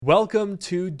Welcome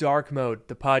to Dark Mode,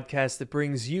 the podcast that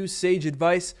brings you sage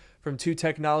advice from two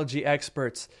technology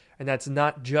experts. And that's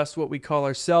not just what we call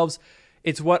ourselves,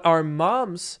 it's what our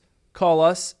moms call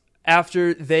us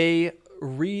after they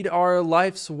read our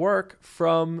life's work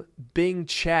from Bing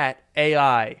Chat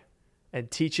AI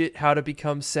and teach it how to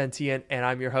become sentient. And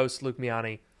I'm your host, Luke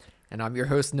Miani. And I'm your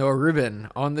host, Noah Rubin.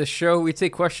 On this show, we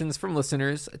take questions from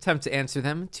listeners, attempt to answer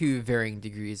them to varying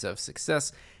degrees of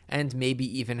success, and maybe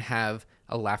even have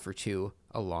a laugh or two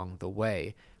along the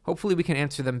way. Hopefully we can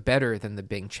answer them better than the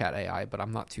Bing Chat AI, but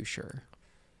I'm not too sure.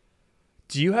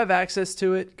 Do you have access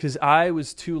to it? Because I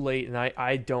was too late and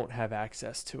I don't have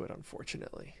access to it,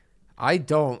 unfortunately. I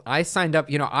don't. I signed up.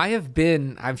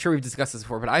 I'm sure we've discussed this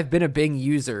before, but I've been a Bing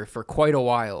user for quite a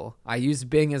while. I use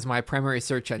Bing as my primary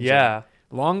search engine. Yeah.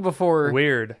 Long before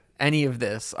Weird. any of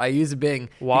this, I use Bing.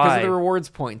 Why? Because of the rewards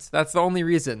points. That's the only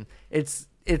reason. It's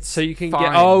So you can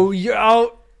fine.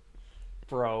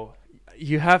 Bro,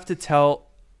 you have to tell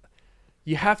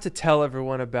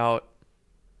everyone about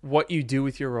what you do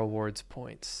with your rewards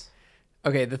points.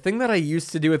 Okay, the thing that I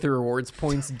used to do with the rewards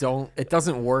points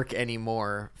doesn't work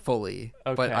anymore fully.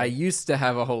 Okay. But I used to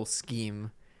have a whole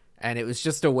scheme, and it was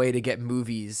just a way to get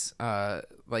movies,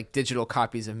 like digital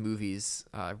copies of movies,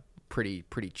 pretty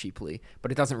cheaply.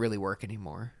 But it doesn't really work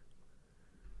anymore.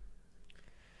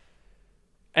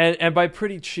 And by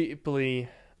pretty cheaply,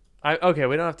 we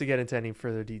don't have to get into any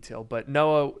further detail, but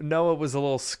Noah was a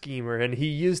little schemer, and he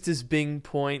used his Bing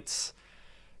points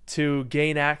to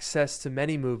gain access to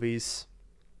many movies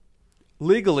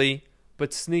legally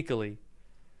but sneakily.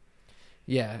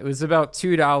 Yeah, it was about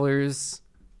 $2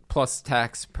 plus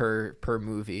tax per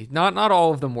movie. Not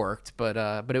all of them worked, but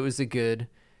it was a good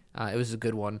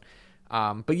one.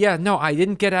 But yeah, no, I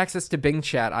didn't get access to Bing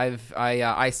Chat.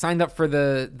 I signed up for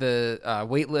the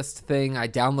waitlist thing. I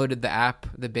downloaded the app,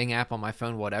 the Bing app on my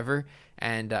phone, whatever,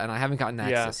 and I haven't gotten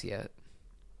access yet.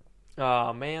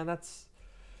 Oh man,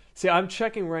 see, I'm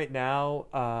checking right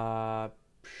now.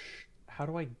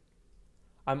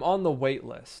 I'm on the wait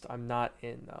list. I'm not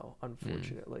in though,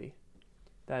 unfortunately.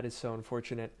 That is so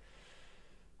unfortunate.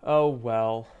 Oh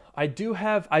well. I do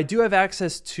have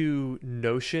access to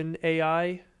Notion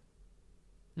AI.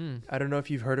 I don't know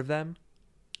if you've heard of them.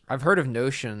 I've heard of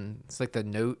Notion. It's like the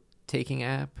note-taking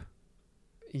app.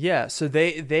 Yeah, so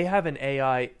they have an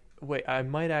AI. Wait, I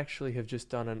might actually have just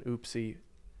done an oopsie.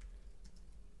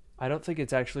 I don't think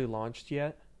it's actually launched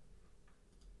yet.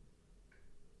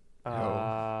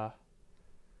 Well,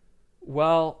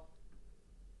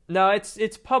 no,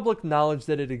 it's public knowledge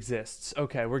that it exists.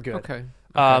 Okay, we're good. Okay.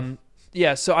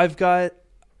 Yeah, so I've got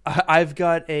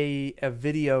a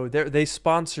video. They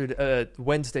sponsored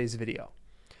Wednesday's video.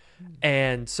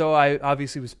 And so I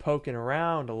obviously was poking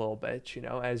around a little bit,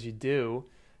 as you do,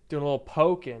 doing a little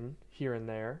poking here and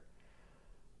there.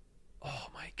 Oh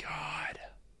my God.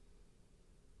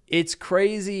 It's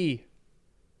crazy.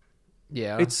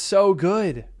 Yeah. It's so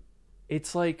good.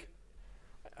 It's like,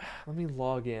 let me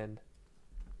log in.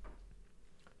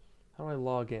 How do I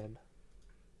log in?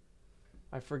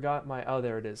 I forgot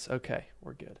there it is. Okay,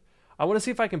 we're good. I want to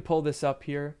see if I can pull this up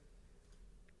here.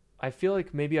 I feel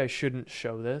like maybe I shouldn't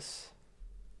show this.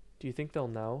 Do you think they'll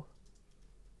know?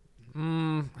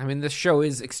 I mean, this show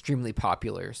is extremely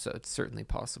popular, so it's certainly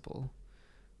possible,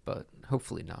 but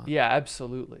hopefully not. Yeah,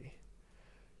 absolutely.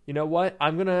 You know what?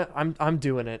 I'm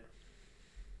doing it.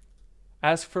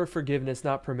 Ask for forgiveness,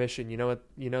 not permission. You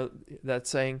know that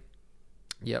saying?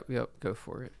 Yep, go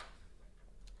for it.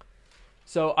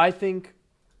 So I think,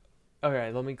 all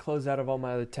right, let me close out of all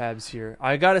my other tabs here.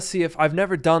 I got to see if I've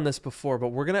never done this before, but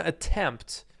we're going to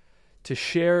attempt to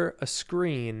share a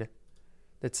screen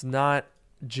that's not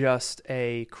just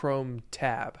a Chrome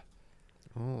tab.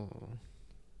 Oh.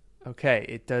 Okay,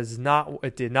 it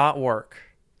did not work.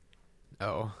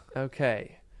 Oh.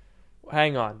 Okay.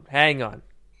 Hang on.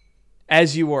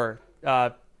 As you were,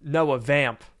 Noah,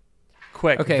 vamp.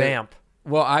 Quick, okay. Vamp.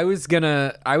 Well, I was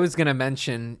gonna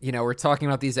mention, we're talking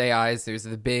about these AIs. There's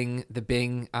the Bing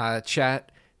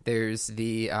chat. There's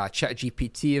the Chat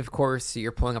GPT, of course. So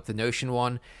you're pulling up the Notion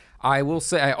one. I will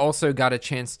say I also got a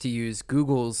chance to use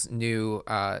Google's new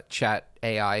chat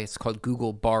AI. It's called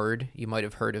Google Bard. You might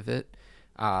have heard of it.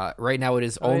 Right now, it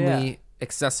is only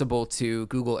accessible to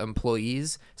Google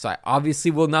employees. So I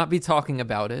obviously will not be talking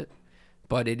about it,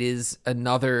 but it is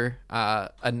another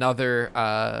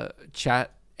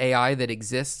chat AI that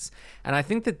exists. And I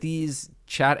think that these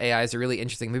chat AIs are really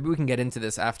interesting. Maybe we can get into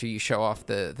this after you show off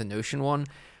the Notion one.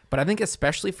 But I think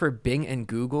especially for Bing and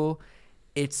Google,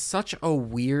 it's such a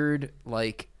weird,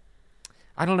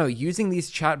 using these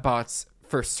chatbots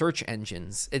for search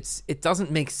engines. It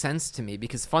doesn't make sense to me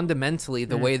because fundamentally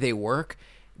the way they work,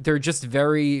 they're just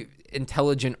very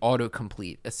intelligent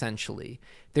autocomplete, essentially.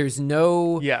 There's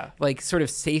no like sort of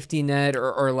safety net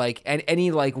or like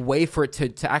any like way for it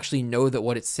to actually know that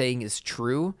what it's saying is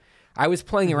true. I was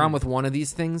playing around with one of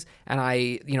these things, and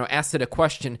I, asked it a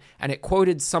question, and it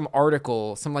quoted some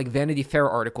article, some like Vanity Fair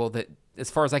article that, as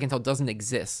far as I can tell, doesn't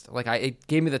exist. Like it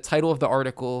gave me the title of the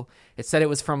article. It said it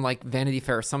was from like Vanity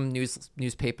Fair, some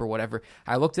newspaper, whatever.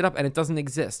 I looked it up, and it doesn't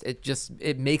exist.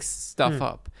 It makes stuff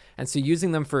up, and so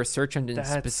using them for a search engine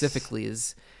specifically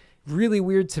is really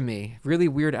weird to me. Really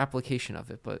weird application of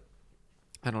it, but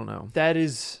I don't know.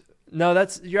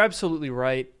 You're absolutely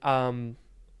right.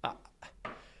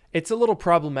 It's a little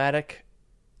problematic,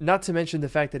 not to mention the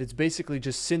fact that it's basically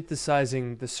just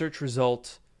synthesizing the search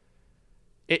result.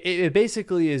 It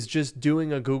basically is just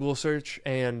doing a Google search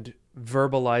and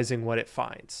verbalizing what it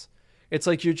finds. It's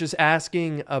like you're just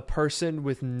asking a person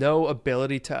with no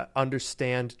ability to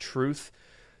understand truth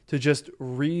to just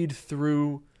read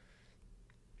through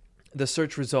the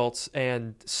search results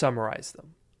and summarize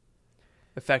them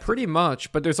effectively. Pretty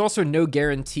much, but there's also no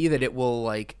guarantee that it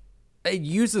will it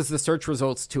uses the search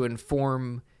results to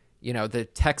inform, the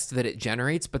text that it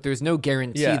generates, but there's no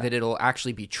guarantee that it'll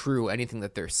actually be true, anything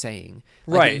that they're saying.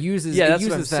 Right. It uses that's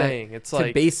what I'm saying. It's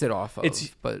to base it off of,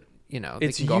 but,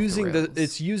 it's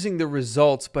using the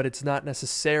results, but it's not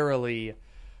necessarily,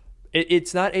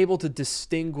 it's not able to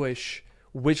distinguish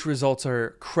which results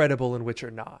are credible and which are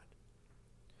not.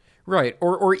 Right.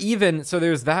 Or even, so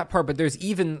there's that part, but there's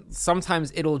even,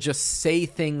 sometimes it'll just say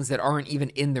things that aren't even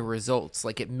in the results.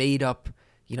 Like it made up,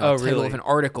 title of an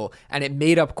article, and it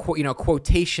made up,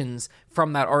 quotations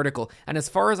from that article. And as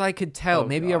far as I could tell,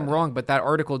 maybe I'm wrong, but that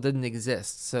article didn't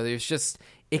exist. So there's just,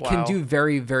 it can do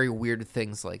very, very weird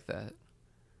things like that.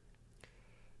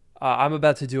 I'm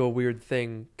about to do a weird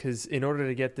thing because in order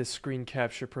to get this screen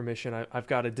capture permission, I've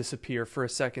got to disappear for a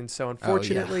second. So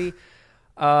unfortunately...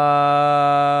 yeah.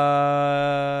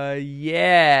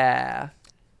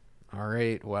 All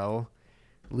right. Well,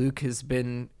 Luke has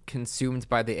been consumed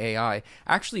by the AI.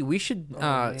 Actually, we should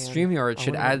StreamYard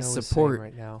should add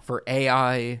support for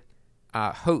AI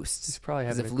hosts. He's probably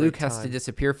having if Luke has to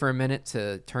disappear for a minute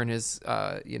to turn his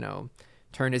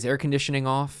turn his air conditioning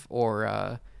off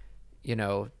or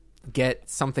get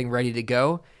something ready to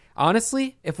go.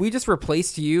 Honestly, if we just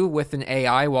replaced you with an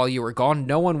AI while you were gone,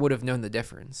 no one would have known the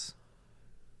difference.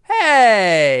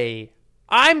 Hey,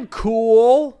 I'm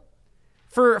cool.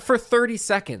 For 30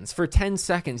 seconds, for 10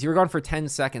 seconds. You were gone for 10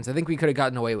 seconds. I think we could have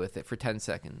gotten away with it for 10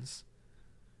 seconds.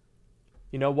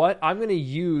 You know what? I'm going to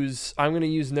use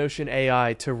Notion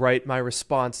AI to write my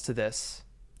response to this.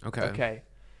 Okay.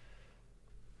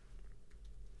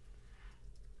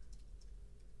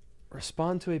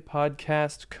 Respond to a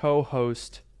podcast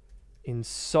co-host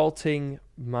insulting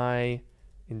my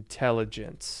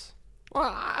intelligence.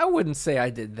 Well, I wouldn't say I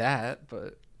did that,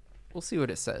 but we'll see what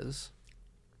it says.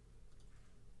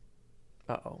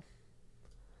 Uh-oh.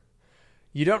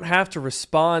 You don't have to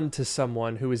respond to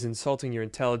someone who is insulting your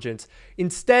intelligence.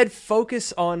 Instead,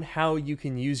 focus on how you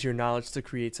can use your knowledge to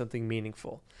create something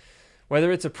meaningful.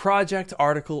 Whether it's a project,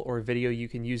 article, or video, you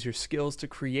can use your skills to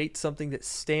create something that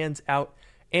stands out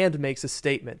and makes a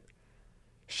statement.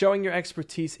 Showing your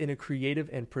expertise in a creative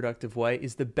and productive way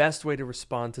is the best way to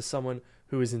respond to someone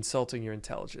who is insulting your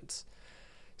intelligence.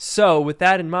 So, with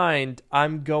that in mind,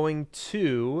 I'm going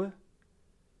to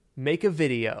make a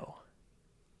video.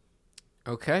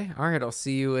 Okay. All right. I'll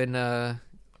see you in, 10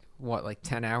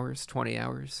 hours, 20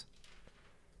 hours?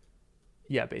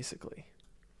 Yeah, basically.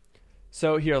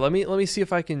 So here, let me see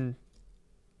if I can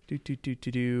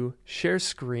share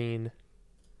screen.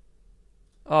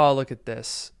 Oh, look at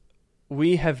this.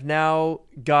 We have now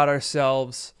got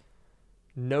ourselves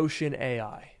Notion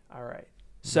AI. All right.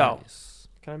 So, nice.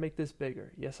 Can I make this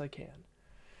bigger? Yes, I can.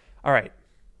 All right.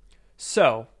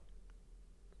 So,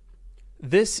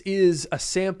 this is a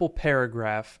sample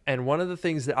paragraph, and one of the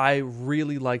things that I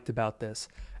really liked about this,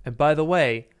 and by the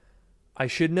way, I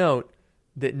should note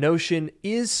that Notion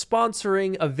is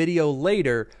sponsoring a video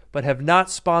later, but have not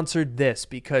sponsored this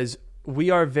because we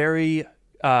are very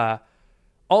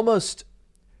almost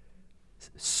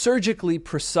surgically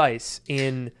precise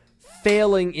in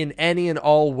failing in any and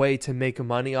all way to make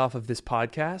money off of this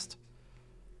podcast.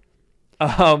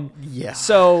 Yeah.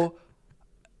 So,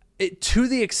 to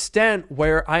the extent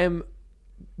where I am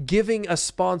giving a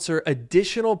sponsor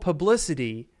additional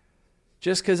publicity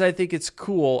just because I think it's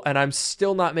cool and I'm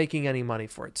still not making any money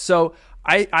for it. So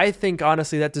I think,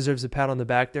 honestly, that deserves a pat on the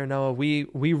back there, Noah. We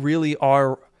really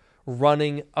are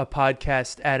running a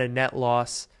podcast at a net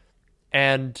loss.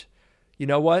 And you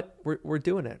know what? We're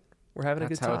doing it. We're having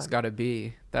That's a good how time. it's got to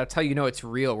be. That's how you know it's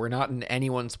real. We're not in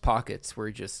anyone's pockets.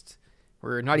 We're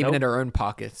not even in our own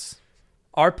pockets.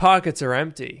 Our pockets are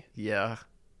empty. Yeah.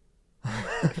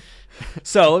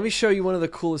 So let me show you one of the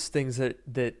coolest things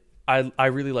that I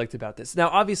really liked about this. Now,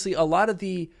 obviously, a lot of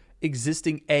the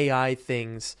existing AI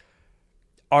things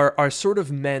are sort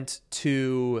of meant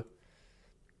to...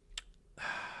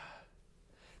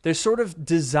 They're sort of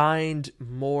designed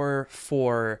more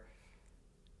for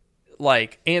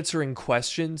like answering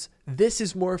questions. This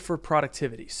is more for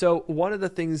productivity. So one of the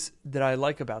things that I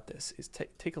like about this is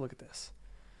take a look at this.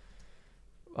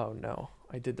 Oh no,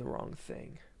 I did the wrong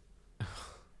thing.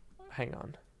 Hang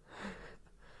on.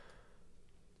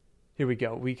 Here we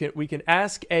go. We can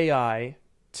ask AI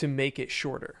to make it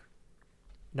shorter.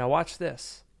 Now watch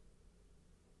this.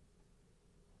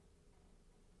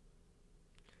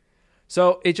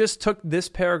 So it just took this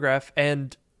paragraph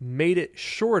and made it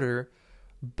shorter,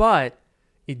 but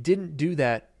it didn't do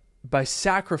that by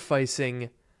sacrificing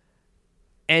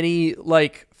any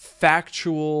like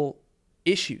factual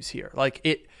issues here. Like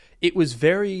it was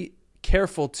very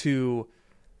careful to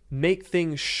make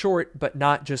things short but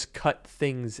not just cut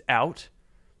things out.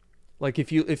 Like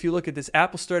if you look at this,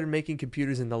 Apple started making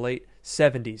computers in the late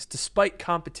 70s. Despite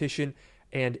competition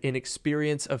and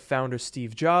inexperience of founder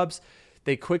Steve Jobs,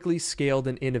 they quickly scaled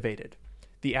and innovated.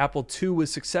 The Apple II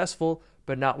was successful,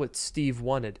 but not what Steve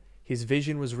wanted. His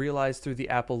vision was realized through the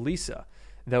Apple Lisa.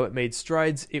 Though it made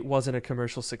strides, it wasn't a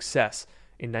commercial success.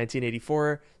 In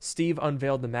 1984, Steve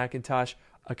unveiled the Macintosh,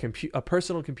 a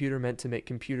personal computer meant to make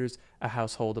computers a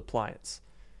household appliance.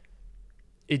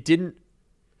 It didn't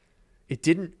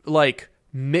like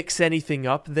mix anything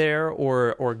up there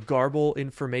or garble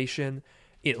information.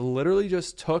 It literally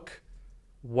just took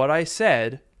what I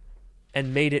said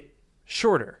and made it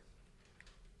shorter.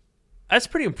 That's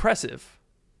pretty impressive.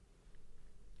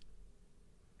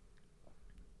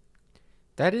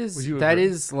 That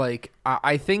is like,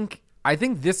 I think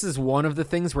this is one of the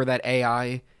things where that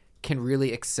AI can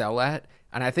really excel at.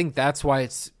 And I think that's why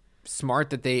it's smart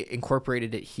that they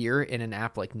incorporated it here in an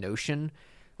app like Notion.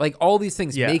 Like all these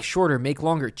things, make shorter, make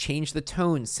longer, change the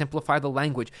tone, simplify the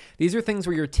language. These are things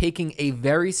where you're taking a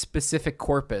very specific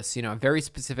corpus, a very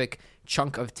specific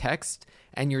chunk of text,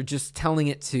 and you're just telling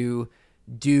it to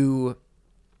do,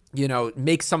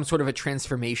 make some sort of a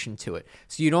transformation to it.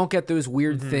 So you don't get those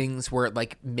weird things where it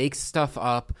like makes stuff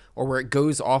up or where it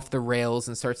goes off the rails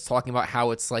and starts talking about how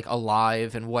it's like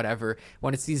alive and whatever.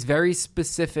 When it's these very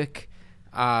specific,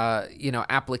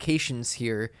 applications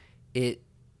here,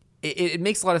 it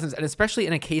makes a lot of sense, and especially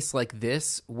in a case like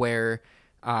this where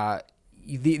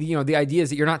the idea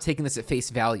is that you're not taking this at face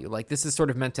value. Like this is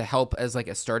sort of meant to help as like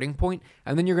a starting point,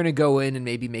 and then you're going to go in and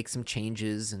maybe make some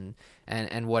changes and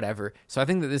whatever. So I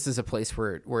think that this is a place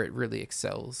where it really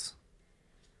excels.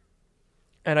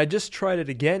 And I just tried it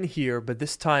again here, but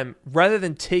this time rather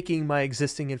than taking my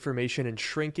existing information and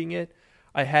shrinking it,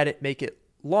 I had it make it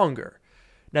longer.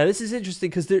 Now this is interesting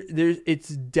because it's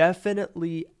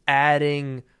definitely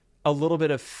adding a little bit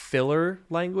of filler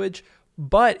language,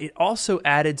 but it also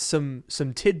added some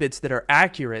tidbits that are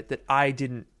accurate that I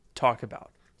didn't talk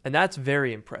about. And that's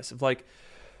very impressive. Like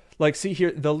see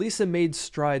here, the Lisa made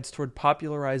strides toward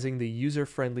popularizing the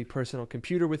user-friendly personal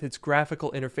computer with its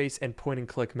graphical interface and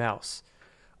point-and-click mouse.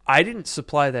 I didn't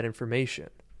supply that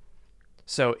information.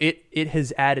 So it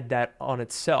has added that on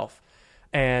itself.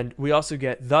 And we also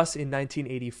get, thus in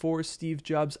 1984, Steve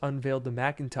Jobs unveiled the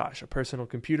Macintosh, a personal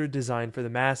computer designed for the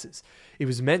masses. It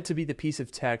was meant to be the piece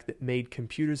of tech that made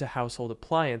computers a household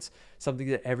appliance, something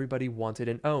that everybody wanted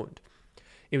and owned.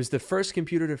 It was the first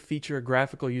computer to feature a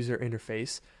graphical user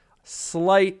interface.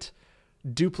 Slight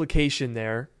duplication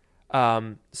there.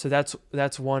 So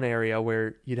that's one area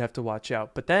where you'd have to watch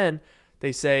out. But then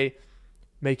they say,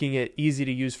 making it easy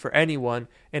to use for anyone,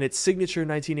 and its signature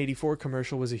 1984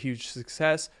 commercial was a huge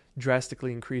success,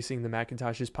 drastically increasing the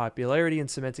Macintosh's popularity and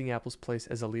cementing Apple's place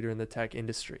as a leader in the tech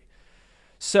industry.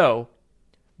 So,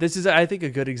 this is, I think, a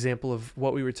good example of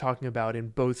what we were talking about in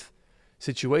both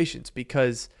situations,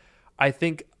 because I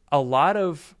think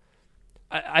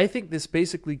I think this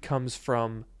basically comes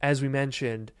from, as we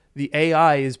mentioned, the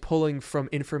AI is pulling from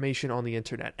information on the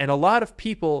internet, and a lot of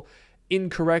people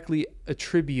incorrectly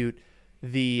attribute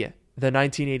the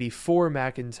 1984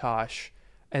 Macintosh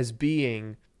as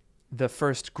being the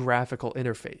first graphical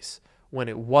interface when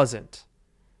it wasn't.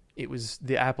 It was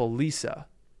the Apple Lisa.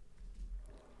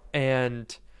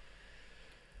 And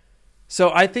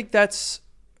so I think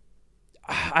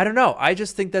I don't know. I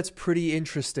just think that's pretty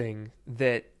interesting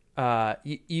that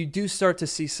you do start to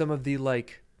see some of the,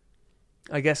 like,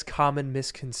 I guess, common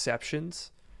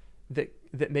misconceptions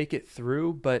that make it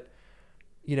through, but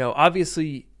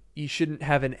obviously you shouldn't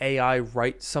have an AI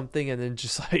write something and then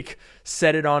just like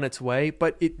set it on its way,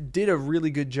 but it did a really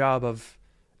good job of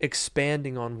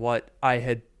expanding on what I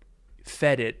had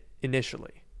fed it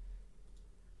initially.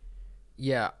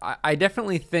 Yeah, I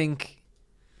definitely think,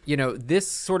 this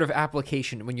sort of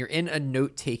application, when you're in a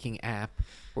note-taking app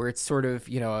where it's sort of,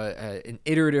 an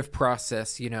iterative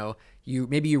process,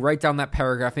 you write down that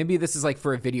paragraph. Maybe this is like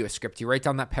for a video script. You write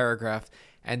down that paragraph,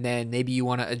 and then maybe you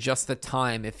want to adjust the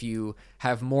time if you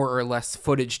have more or less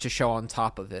footage to show on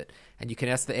top of it. And you can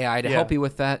ask the AI to help you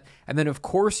with that. And then, of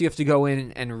course, you have to go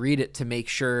in and read it to make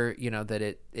sure,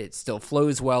 that it still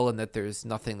flows well and that there's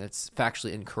nothing that's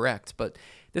factually incorrect. But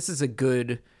this is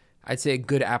I'd say a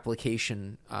good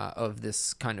application of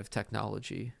this kind of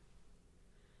technology.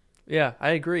 Yeah,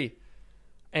 I agree.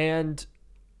 And,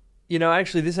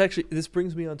 this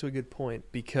brings me on to a good point,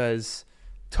 because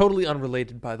totally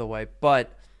unrelated, by the way,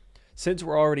 but since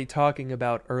we're already talking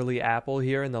about early Apple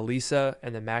here and the Lisa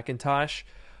and the Macintosh,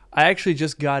 I actually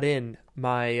just got in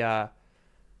my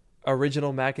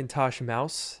original Macintosh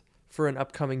mouse for an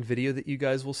upcoming video that you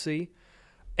guys will see.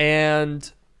 And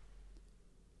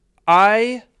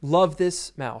I love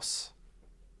this mouse.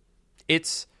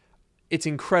 It's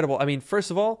incredible. I mean,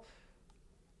 first of all,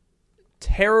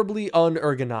 terribly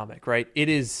unergonomic, right? It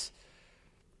is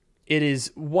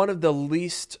one of the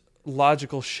least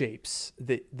logical shapes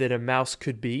that a mouse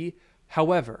could be.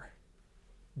 However,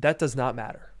 that does not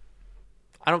matter.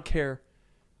 I don't care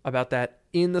about that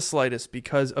in the slightest,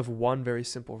 because of one very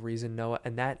simple reason, Noah,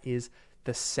 and that is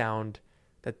the sound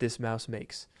that this mouse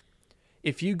makes.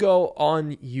 If you go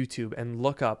on YouTube and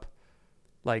look up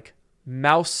like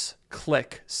mouse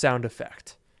click sound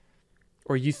effect,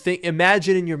 or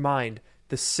imagine in your mind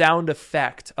the sound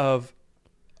effect of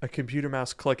a computer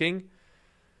mouse clicking,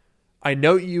 I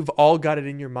know you've all got it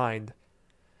in your mind.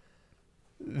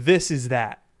 This is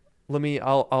that.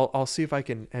 I'll see if I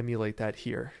can emulate that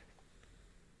here.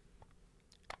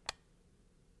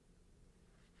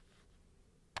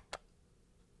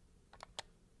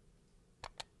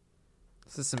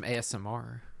 This is some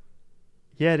ASMR.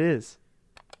 Yeah, it is.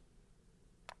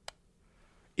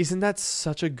 Isn't that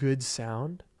such a good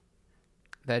sound?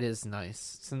 That is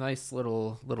nice. It's a nice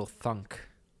little thunk,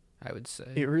 I would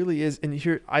say. It really is. And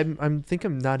here, I'm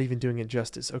not even doing it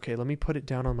justice. Okay, let me put it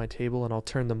down on my table and I'll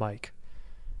turn the mic.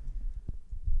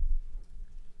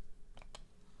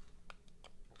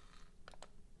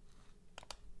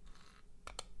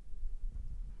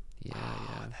 Yeah.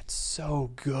 That's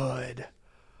so good.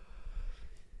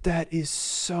 That is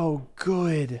so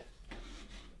good.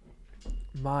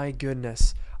 My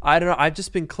goodness. I don't know. I've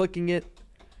just been clicking it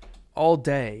all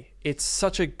day. It's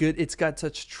got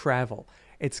such travel.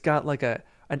 It's got like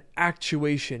an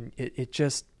actuation. It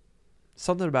just,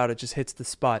 something about it just hits the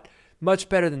spot. Much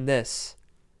better than this.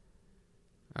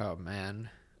 Oh, man.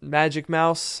 Magic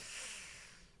Mouse.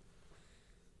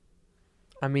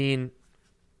 I mean,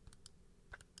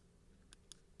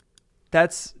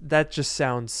 that just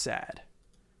sounds sad.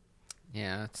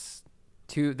 Yeah, that's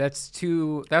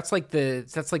like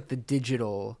the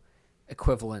digital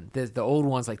equivalent. The old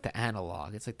one's like the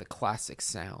analog. It's like the classic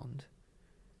sound.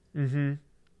 Mm-hmm.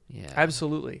 Yeah.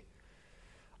 Absolutely.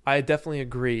 I definitely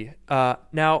agree.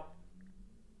 Now,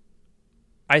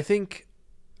 I think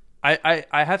I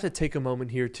have to take a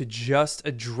moment here to just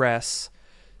address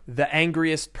the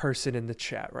angriest person in the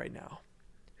chat right now,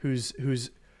 who's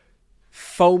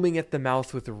foaming at the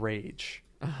mouth with rage.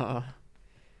 Uh-huh.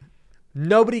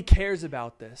 Nobody cares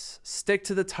about this. Stick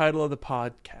to the title of the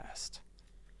podcast.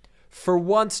 For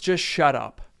once, just shut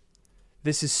up.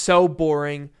 This is so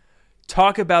boring.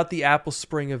 Talk about the Apple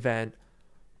Spring event.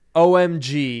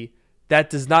 OMG, that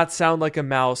does not sound like a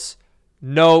mouse.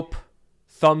 Nope.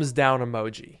 Thumbs down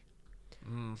emoji.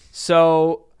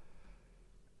 So,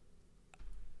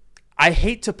 I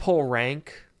hate to pull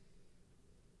rank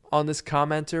on this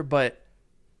commenter, but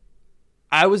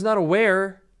I was not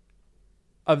aware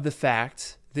of the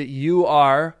fact that you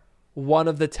are one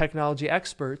of the technology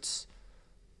experts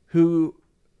who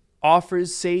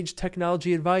offers sage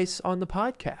technology advice on the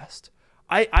podcast.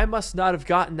 I must not have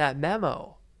gotten that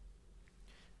memo.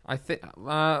 I think.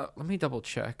 Let me double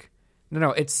check.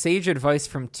 No, it's sage advice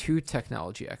from 2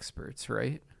 technology experts,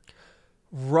 right?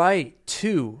 Right,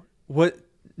 2. What?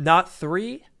 Not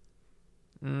 3?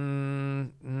 No,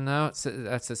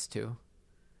 that says 2.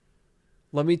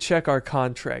 Let me check our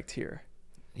contract here.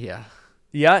 Yeah.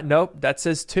 Yeah, nope, that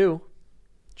says 2.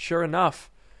 Sure enough.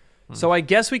 So I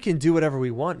guess we can do whatever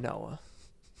we want, Noah.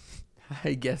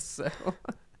 I guess so.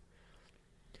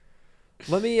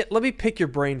 Let me pick your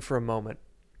brain for a moment.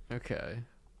 Okay.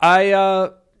 I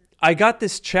I got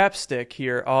this chapstick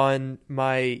here on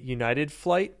my United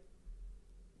flight.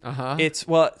 Uh-huh.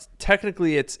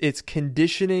 Technically it's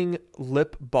conditioning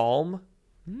lip balm.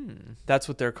 That's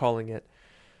what they're calling it.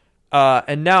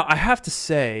 And now I have to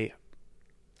say,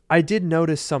 I did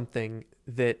notice something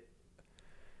that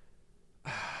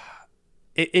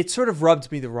it sort of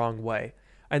rubbed me the wrong way.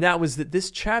 And that was that this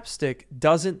chapstick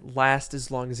doesn't last as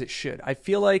long as it should. I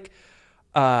feel like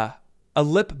a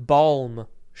lip balm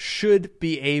should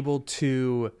be able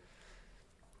to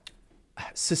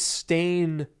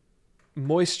sustain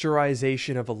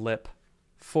moisturization of a lip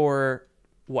for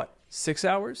 6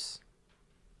 hours?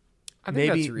 I think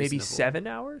that's Maybe reasonable. 7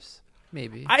 hours?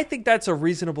 Maybe. I think that's a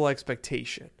reasonable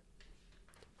expectation.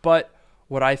 But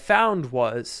what I found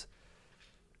was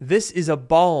this is a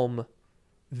balm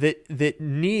that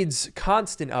needs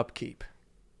constant upkeep.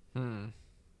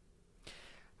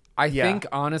 I think,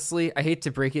 honestly, I hate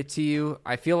to break it to you,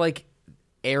 I feel like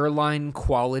airline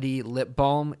quality lip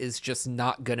balm is just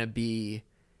not going to be...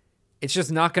 It's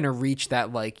just not going to reach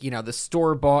that, the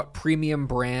store-bought premium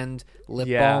brand lip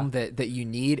balm that you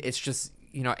need. It's just,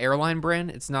 airline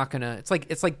brand. It's not going to...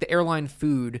 It's like the airline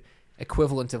food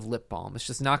equivalent of lip balm. It's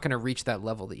just not going to reach that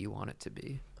level that you want it to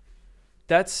be.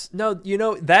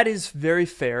 That is very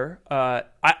fair.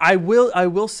 I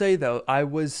will say, though, I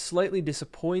was slightly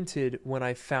disappointed when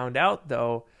I found out,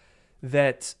 though,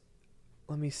 that...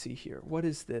 Let me see here. What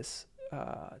is this?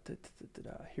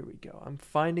 Here we go. I'm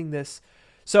finding this...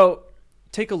 So,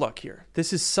 take a look here.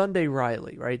 This is Sunday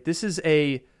Riley, right? This is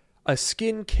a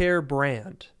skincare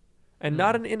brand, and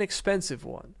not an inexpensive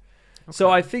one. Okay. So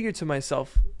I figured to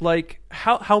myself,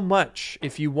 how much,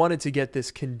 if you wanted to get this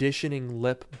conditioning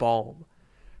lip balm,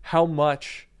 how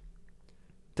much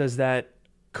does that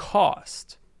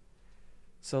cost?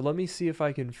 So let me see if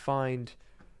I can find,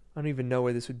 I don't even know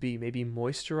where this would be. Maybe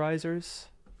moisturizers?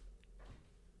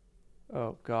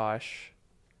 Oh, gosh.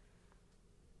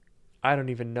 I don't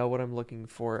even know what I'm looking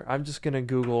for. I'm just going to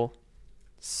Google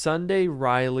Sunday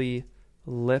Riley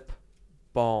lip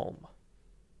balm.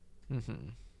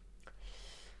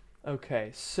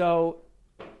 Okay, so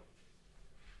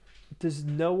does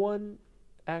no one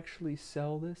actually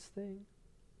sell this thing?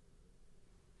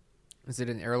 Is it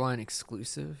an airline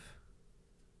exclusive?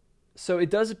 So it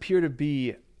does appear to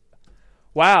be...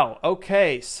 Wow,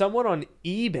 okay, someone on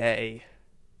eBay...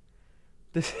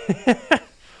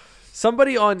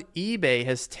 Somebody on eBay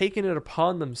has taken it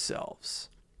upon themselves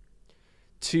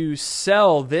to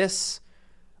sell this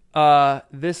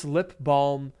lip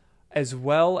balm as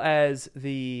well as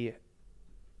the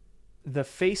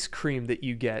face cream that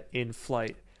you get in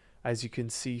flight, as you can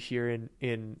see here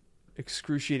in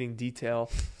excruciating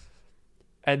detail.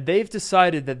 And they've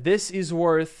decided that this is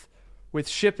worth, with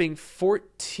shipping,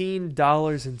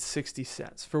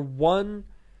 $14.60 for one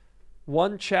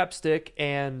chapstick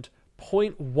and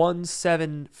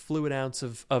 0.17 fluid ounce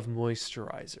of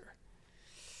moisturizer.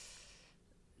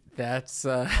 That's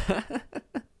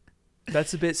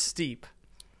that's a bit steep.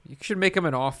 You should make him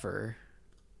an offer.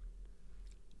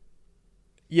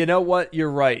 You know what?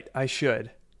 You're right. I should.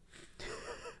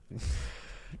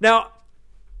 Now,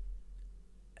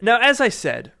 as I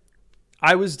said,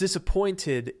 I was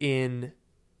disappointed in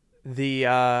the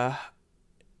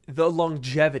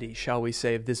longevity, shall we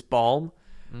say, of this balm.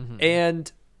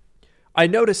 And I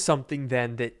noticed something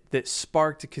then that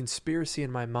sparked a conspiracy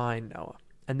in my mind, Noah.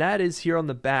 And that is here on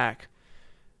the back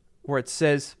where it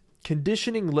says,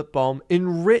 conditioning lip balm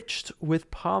enriched with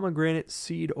pomegranate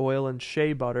seed oil and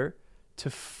shea butter to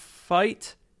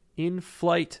fight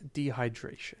in-flight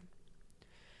dehydration.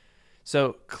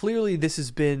 So clearly this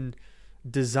has been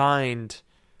designed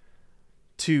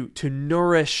to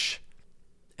nourish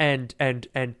and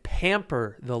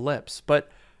pamper the lips,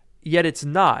 but yet it's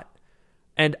not.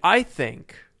 And I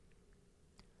think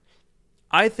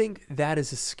that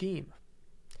is a scheme,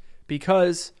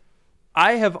 because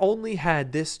I have only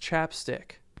had this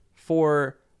chapstick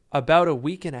for about a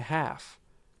week and a half.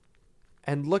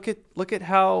 And look at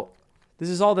how this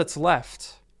is all that's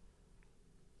left.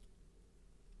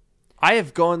 I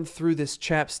have gone through this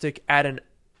chapstick at an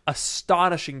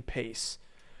astonishing pace,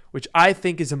 which I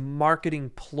think is a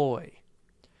marketing ploy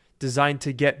designed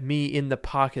to get me in the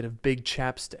pocket of big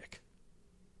chapstick.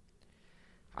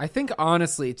 I think,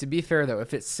 honestly, to be fair, though, if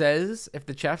the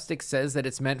chapstick says that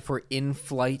it's meant for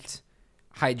in-flight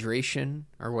hydration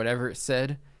or whatever it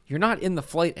said, you're not in the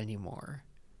flight anymore.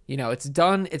 It's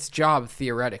done its job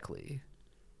theoretically.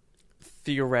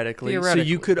 Theoretically. So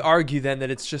you could argue then that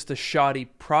it's just a shoddy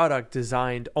product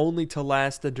designed only to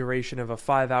last the duration of a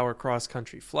 5-hour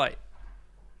cross-country flight.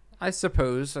 I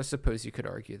suppose you could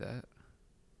argue that.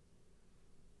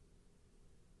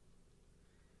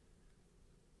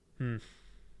 Hmm.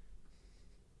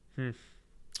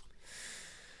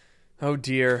 Oh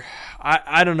dear.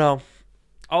 I don't know.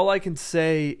 All I can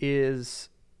say is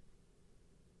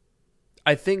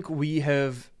I think we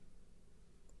have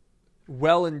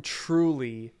well and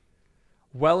truly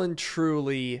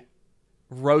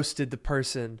roasted the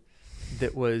person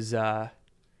that was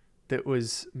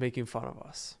making fun of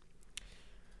us.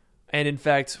 And in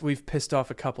fact, we've pissed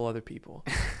off a couple other people.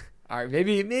 All right,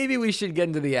 maybe we should get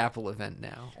into the Apple event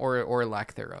now, or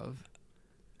lack thereof.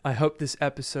 I hope this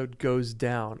episode goes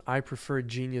down. I prefer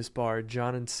Genius Bar.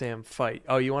 John and Sam fight.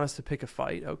 Oh, you want us to pick a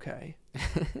fight? Okay.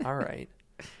 All right.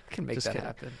 Can make Just that kidding.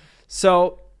 happen.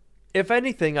 So, if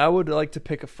anything, I would like to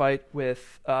pick a fight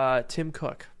with Tim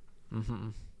Cook.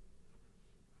 Mm-hmm.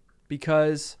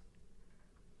 Because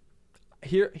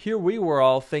here we were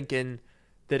all thinking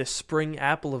that a spring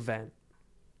Apple event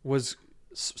was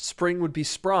spring would be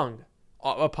sprung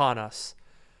upon us,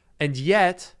 and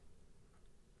yet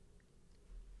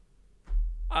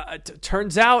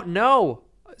turns out no.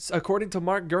 According to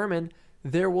Mark Gurman,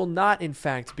 there will not in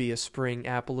fact be a spring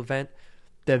Apple event.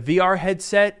 The VR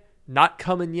headset not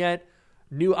coming yet.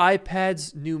 New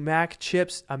iPads, new Mac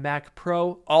chips, a Mac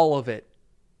Pro, all of it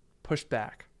pushed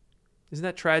back. Isn't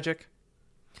that tragic?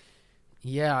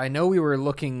 Yeah, I know we were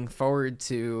looking forward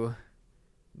to...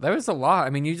 There was a lot. I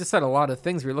mean, you just said a lot of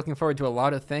things. We were looking forward to a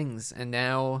lot of things. And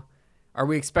now, are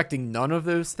we expecting none of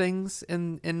those things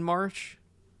in March?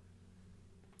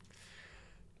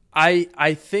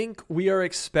 I think we are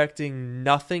expecting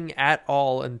nothing at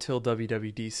all until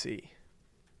WWDC.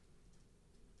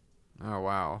 Oh,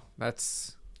 wow.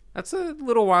 That's a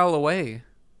little while away.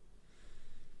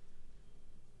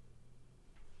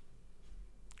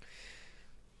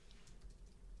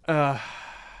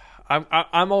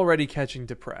 I'm already catching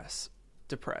depress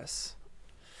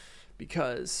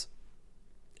because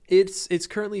it's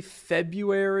currently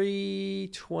February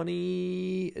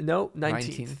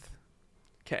 19th.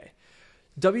 Okay.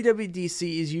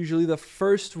 WWDC is usually the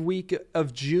first week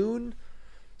of June.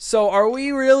 So are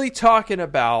we really talking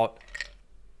about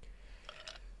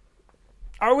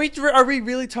Are we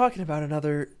really talking about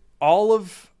another all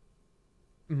of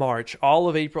March, all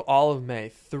of April, all of May,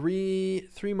 three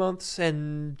months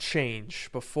and change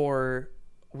before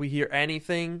we hear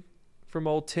anything from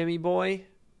old Timmy boy?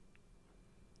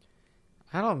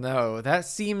 I don't know. That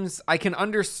seems... I can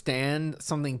understand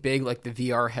something big like the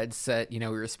VR headset. You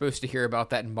know, we were supposed to hear about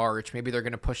that in March. Maybe they're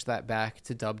going to push that back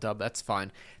to Dub. That's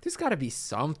fine. There's got to be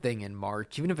something in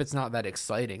March, even if it's not that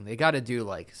exciting. They got to do,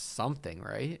 like, something,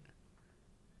 right?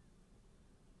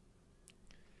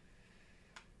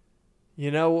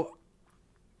 You know,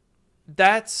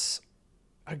 that's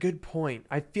a good point.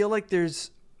 I feel like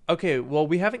there's... Okay, well,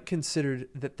 we haven't considered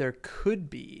that there could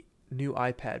be new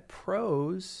iPad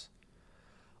Pros...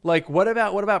 Like, what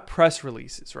about press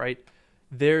releases, right?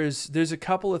 There's a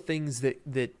couple of things that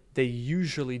they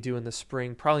usually do in the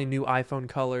spring. Probably new iPhone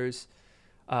colors.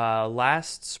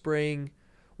 Last spring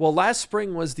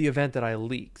was the event that I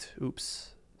leaked.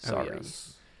 Oops, sorry.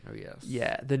 Oh yes.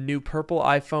 Yeah, the new purple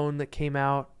iPhone that came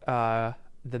out,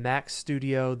 the Mac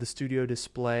Studio, the Studio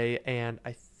Display, and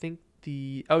I think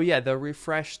the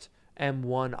refreshed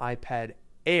M1 iPad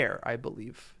Air, I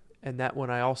believe, and that one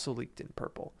I also leaked in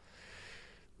purple.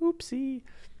 Oopsie.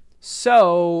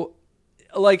 So,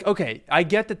 like, okay, I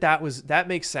get that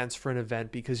makes sense for an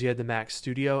event because you had the Mac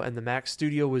Studio, and the Mac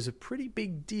Studio was a pretty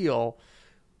big deal.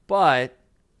 But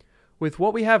with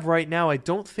what we have right now, I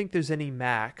don't think there's any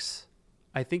Macs.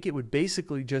 I think it would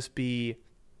basically just be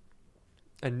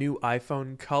a new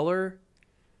iPhone color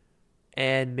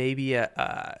and maybe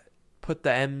put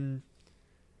something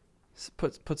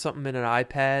in an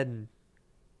iPad, and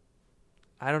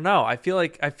I don't know. I feel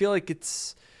like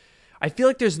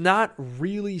there's not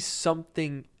really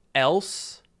something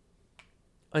else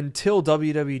until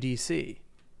WWDC.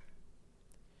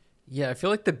 Yeah, I feel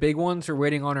like the big ones we're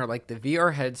waiting on are like the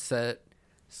VR headset,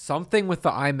 something with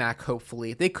the iMac,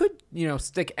 hopefully. They could,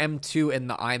 stick M2 in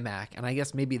the iMac, and I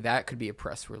guess maybe that could be a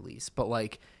press release. But,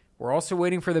 like, we're also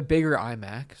waiting for the bigger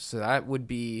iMac, so that would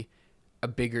be a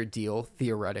bigger deal,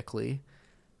 theoretically.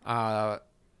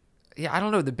 Yeah, I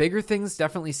don't know. The bigger things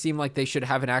definitely seem like they should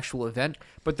have an actual event,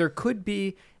 but there could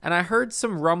be, and I heard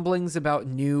some rumblings about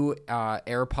new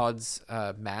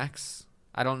AirPods Max.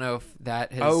 I don't know if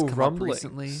that has come up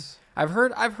recently. I've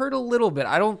heard a little bit.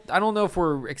 I don't know if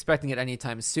we're expecting it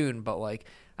anytime soon, but like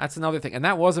that's another thing. And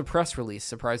that was a press release,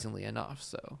 surprisingly enough.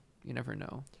 So you never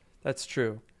know. That's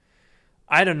true.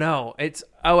 I don't know.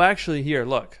 Actually, here,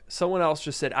 look. Someone else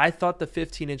just said, I thought the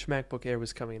 15-inch MacBook Air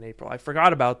was coming in April. I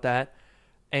forgot about that.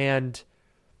 And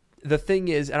the thing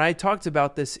is, and I talked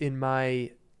about this in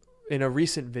my in a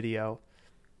recent video,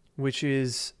 which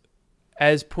is,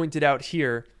 as pointed out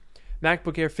here,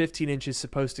 MacBook Air 15 inch is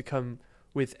supposed to come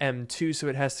with M2, so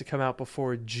it has to come out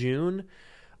before June.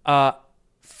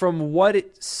 From what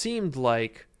it seemed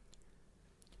like,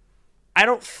 I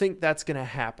don't think that's going to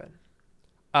happen.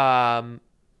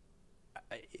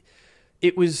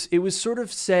 It was sort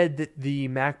of said that the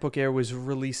MacBook Air was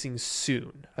releasing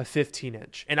soon, a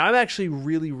 15-inch. And I'm actually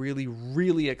really, really,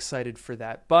 really excited for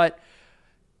that. But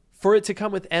for it to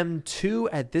come with M2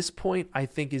 at this point, I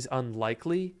think is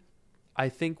unlikely. I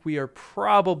think we are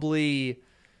probably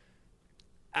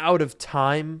out of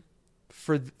time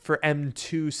for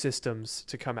M2 systems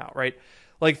to come out, right?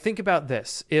 Like, think about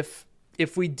this. If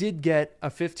we did get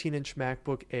a 15-inch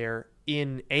MacBook Air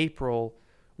in April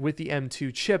with the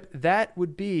M2 chip, that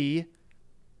would be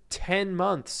 10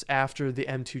 months after the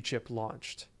M2 chip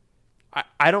launched.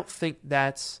 I don't think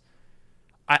that's...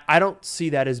 I don't see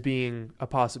that as being a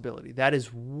possibility. That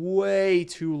is way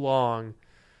too long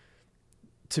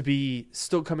to be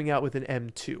still coming out with an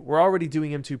M2. We're already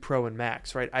doing M2 Pro and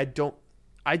Max, right? I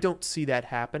don't see that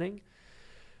happening.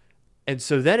 And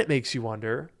so then it makes you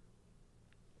wonder,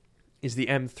 is the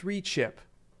M3 chip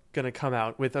going to come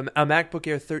out with a MacBook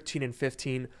Air 13 and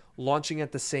 15 launching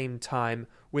at the same time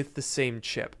with the same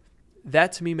chip?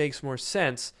 That to me makes more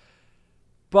sense.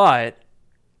 But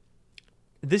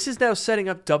this is now setting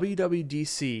up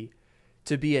WWDC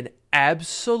to be an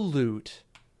absolute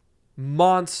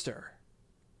monster,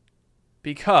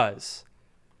 because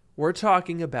we're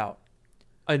talking about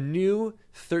a new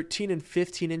 13 and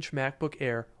 15 inch MacBook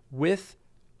Air with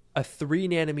a 3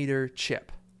 nanometer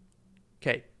chip.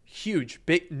 Okay, huge,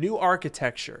 big, new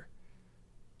architecture,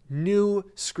 new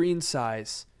screen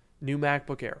size, new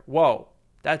MacBook Air. Whoa,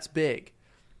 that's big.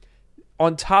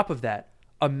 On top of that,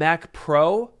 a Mac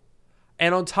Pro,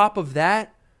 and on top of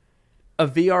that, a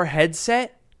VR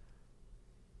headset.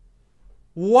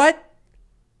 What?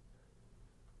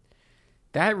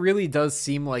 That really does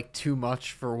seem like too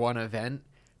much for one event.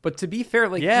 But to be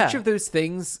fair, each of those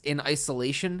things in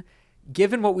isolation,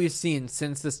 given what we've seen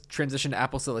since this transition to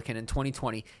Apple Silicon in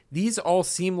 2020, these all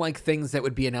seem like things that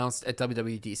would be announced at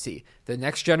WWDC. The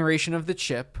next generation of the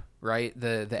chip, right?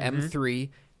 The M3,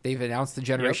 they've announced the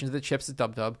generations of the chips at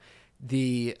DubDub.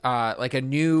 The a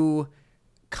new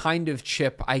kind of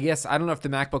chip. I guess I don't know if the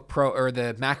MacBook Pro or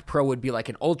the Mac Pro would be like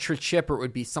an ultra chip, or it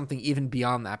would be something even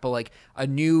beyond that, but like a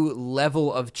new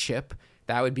level of chip.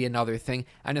 That would be another thing.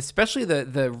 And especially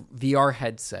the VR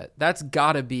headset. That's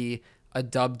got to be a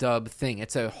DubDub thing.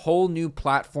 It's a whole new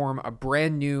platform, a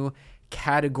brand new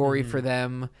category for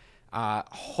them.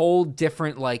 Whole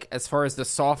different, like, as far as the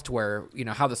software,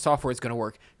 how the software is going to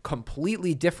work,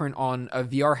 completely different on a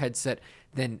VR headset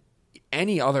than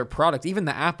any other product. Even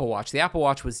the Apple Watch. The Apple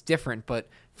Watch was different, but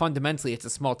fundamentally it's a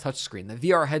small touchscreen. The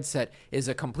VR headset is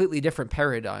a completely different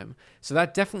paradigm. So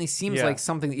that definitely seems like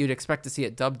something that you'd expect to see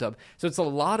at DubDub. So it's a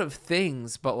lot of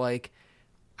things, but like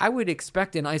I would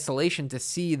expect in isolation to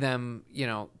see them,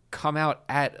 come out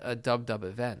at a DubDub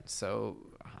event. So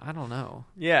I don't know.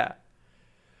 Yeah.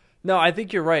 No, I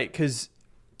think you're right, because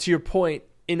to your point,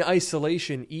 in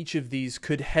isolation, each of these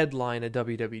could headline a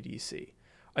WWDC.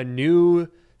 A new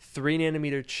 3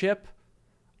 nanometer chip,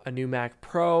 a new Mac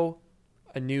Pro,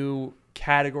 a new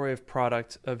category of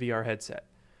product, a VR headset.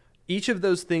 Each of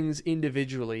those things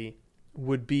individually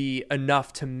would be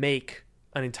enough to make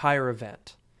an entire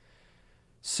event.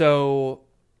 So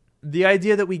the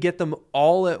idea that we get them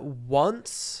all at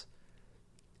once,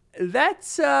 that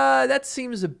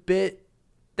seems a bit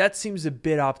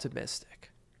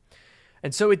optimistic.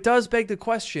 And so it does beg the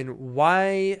question,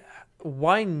 why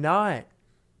not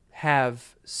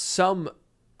have some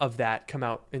of that come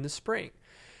out in the spring?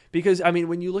 Because, I mean,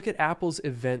 when you look at Apple's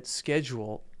event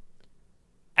schedule,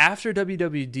 after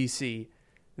WWDC,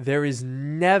 there is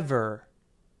never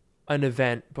an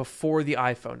event before the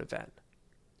iPhone event.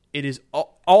 It is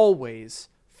always,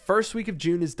 first week of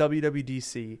June is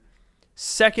WWDC,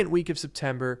 second week of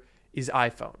September is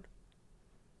iPhone.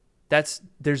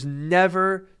 There's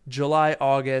never July,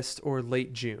 August, or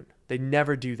late June. They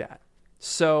never do that.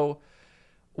 So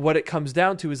what it comes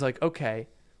down to is like, okay,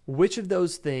 which of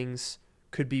those things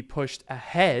could be pushed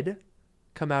ahead,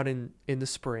 come out in the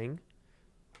spring?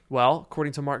 Well,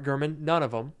 according to Mark Gurman, none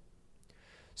of them.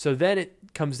 So then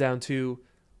it comes down to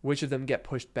which of them get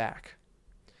pushed back.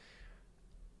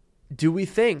 Do we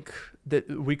think that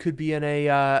we could be in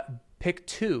a pick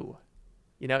two?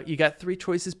 You got 3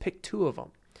 choices, pick 2 of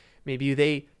them. Maybe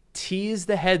they tease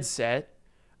the headset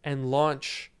and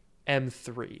launch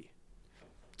M3.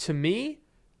 To me,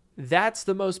 that's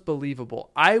the most believable.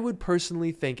 I would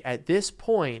personally think at this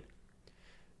point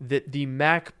that the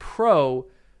Mac Pro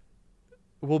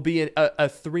will be a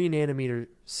 3 nanometer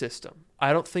system.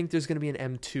 I don't think there's going to be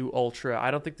an M2 Ultra. I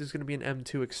don't think there's going to be an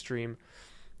M2 Extreme.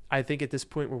 I think at this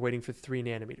point we're waiting for 3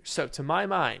 nanometers. So to my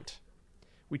mind,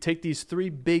 we take these 3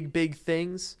 big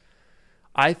things.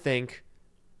 I think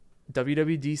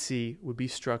WWDC would be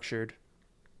structured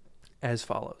as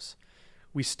follows.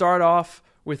 We start off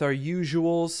with our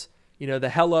usuals, the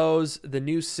hellos, the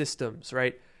new systems,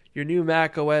 right? Your new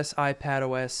Mac OS, iPad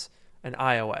OS, and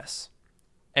iOS.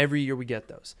 Every year we get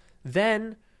those.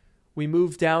 Then we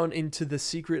move down into the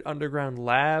secret underground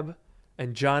lab,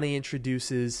 and Johnny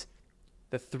introduces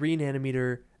the 3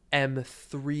 nanometer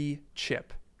M3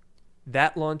 chip.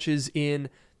 That launches in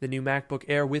the new MacBook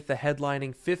Air with the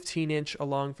headlining 15-inch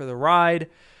along for the ride.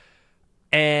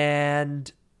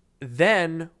 And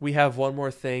then we have one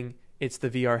more thing. It's the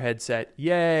VR headset.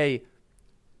 Yay!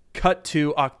 Cut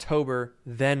to October,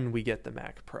 then we get the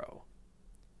Mac Pro.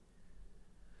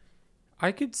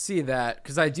 I could see that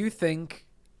because I do think,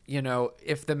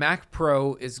 if the Mac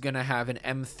Pro is going to have an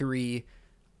M3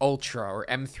 Ultra or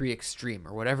M3 Extreme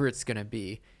or whatever it's going to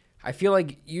be, I feel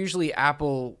like usually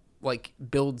Apple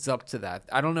builds up to that.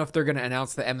 I don't know if they're going to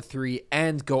announce the M3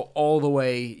 and go all the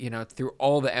way, through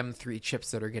all the M3 chips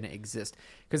that are going to exist.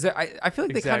 Because I feel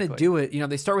like they kind of do it.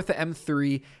 They start with the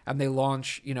M3 and they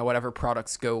launch, whatever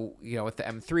products go, with the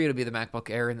M3. It'll be the MacBook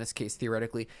Air in this case,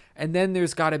 theoretically. And then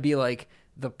there's got to be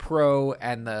the Pro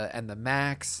and the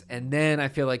Max. And then I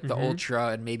feel like the Ultra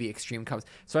and maybe Extreme comes.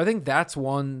 So I think that's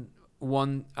one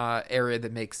area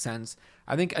that makes sense.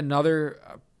 I think another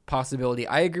possibility,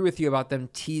 I agree with you about them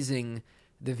teasing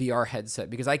the VR headset,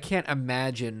 because I can't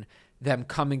imagine them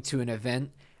coming to an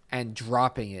event and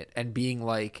dropping it and being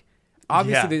like,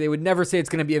 obviously they would never say it's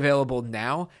going to be available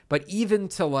now, but even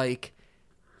to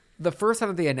the first time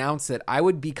that they announce it, I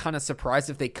would be kind of surprised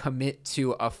if they commit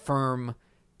to a firm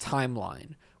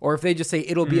timeline, or if they just say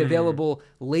it'll be available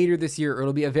later this year or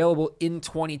it'll be available in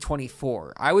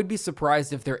 2024. I would be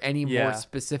surprised if they're any more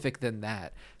specific than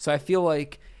that. So I feel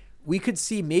like we could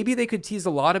see, maybe they could tease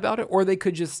a lot about it, or they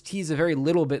could just tease a very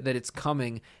little bit that it's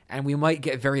coming, and we might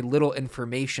get very little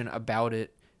information about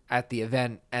it at the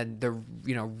event, and the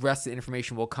rest of the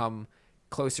information will come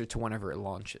closer to whenever it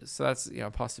launches. So that's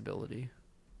a possibility.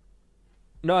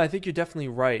 No, I think you're definitely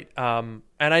right. And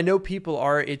I know people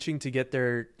are itching to get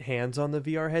their hands on the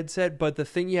VR headset, but the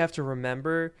thing you have to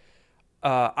remember,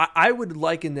 I would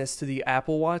liken this to the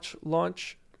Apple Watch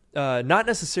launch. Not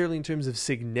necessarily in terms of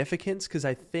significance, because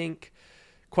I think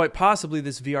quite possibly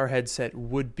this VR headset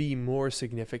would be more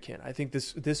significant. I think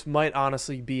this might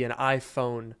honestly be an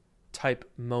iPhone type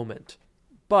moment.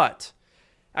 But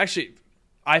actually,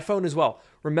 iPhone as well.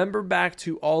 Remember back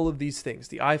to all of these things,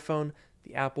 the iPhone,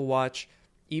 the Apple Watch,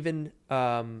 even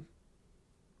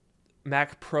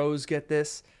Mac Pros get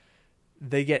this.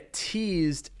 They get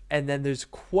teased, and then there's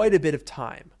quite a bit of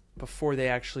time before they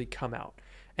actually come out.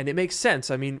 And it makes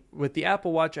sense. I mean, with the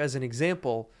Apple Watch as an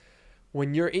example,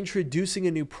 when you're introducing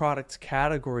a new product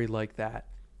category like that,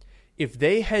 if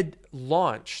they had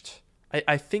launched,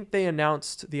 I think they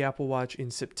announced the Apple Watch in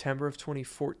September of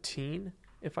 2014,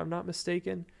 if I'm not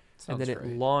mistaken. And then it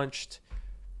launched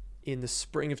in the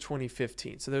spring of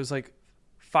 2015. So there was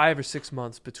 5 or 6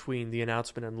 months between the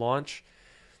announcement and launch.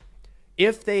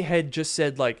 If they had just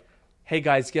said hey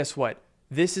guys, guess what?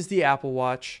 This is the Apple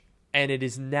Watch, and it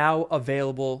is now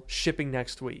available, shipping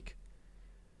next week.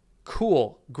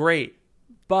 Cool, great.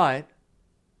 But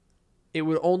it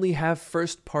would only have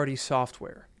first-party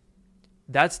software.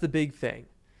 That's the big thing,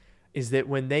 is that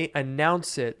when they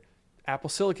announce it, Apple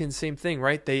Silicon, same thing,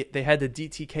 right? They had the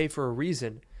DTK for a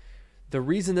reason. The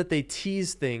reason that they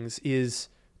tease things is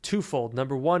twofold.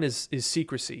 Number one is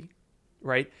secrecy,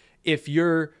 right? If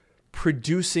you're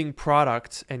producing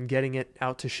product and getting it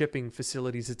out to shipping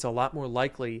facilities, it's a lot more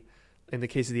likely, in the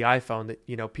case of the iPhone,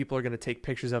 that people are going to take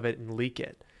pictures of it and leak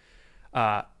it.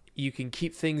 You can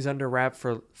keep things under wrap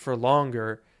for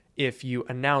longer if you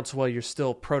announce while you're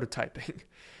still prototyping.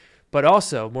 But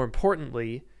also, more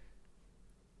importantly,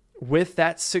 with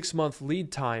that 6-month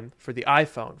lead time for the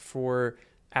iPhone, for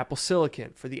Apple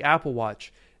Silicon, for the Apple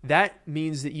Watch, that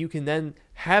means that you can then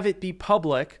have it be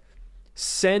public,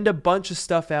 send a bunch of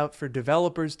stuff out for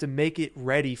developers to make it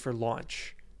ready for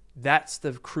launch. That's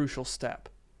the crucial step.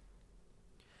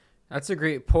 That's a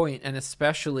great point, and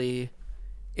especially,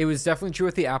 it was definitely true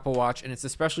with the Apple Watch, and it's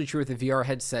especially true with the VR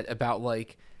headset about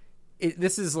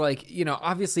this is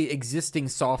obviously existing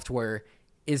software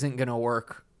isn't going to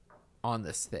work on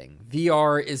this thing.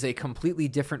 VR is a completely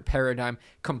different paradigm,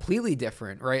 completely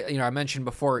different, right? I mentioned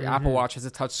before, Apple Watch has a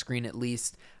touch screen at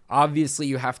least. Obviously,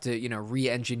 you have to,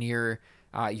 re-engineer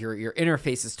your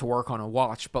interfaces to work on a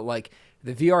watch. But like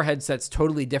the VR headset's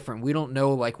totally different. We don't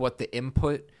know like what the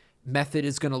input method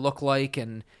is going to look like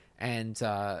and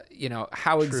how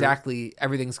True. exactly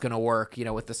everything's going to work,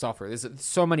 with the software. There's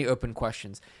so many open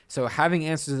questions. So having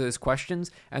answers to those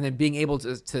questions and then being able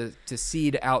to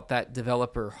seed out that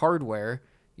developer hardware,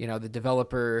 the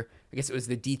developer, I guess it was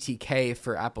the DTK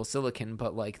for Apple Silicon,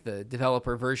 but like the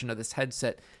developer version of this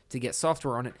headset to get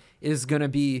software on it is going to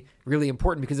be really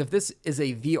important, because if this is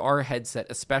a VR headset,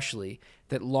 especially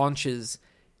that launches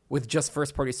with just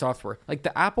first-party software, like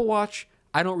the Apple Watch,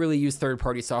 I don't really use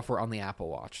third-party software on the Apple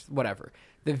Watch, whatever.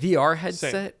 The VR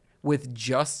headset Same. with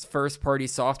just first-party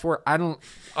software, I don't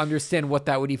understand what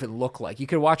that would even look like. You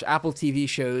could watch Apple TV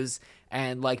shows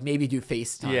and like maybe do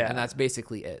FaceTime, and that's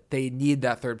basically it. They need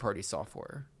that third-party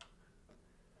software.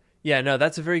 Yeah, no,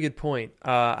 that's a very good point.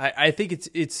 I think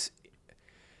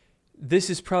this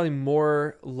is probably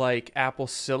more like Apple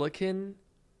Silicon.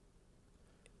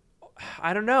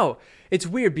 I don't know. It's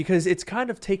weird because it's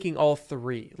kind of taking all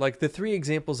three. Like the three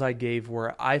examples I gave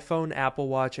were iPhone, Apple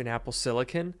Watch, and Apple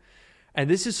Silicon. And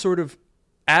this is sort of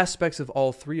aspects of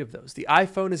all three of those. The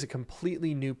iPhone is a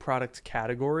completely new product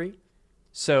category.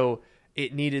 So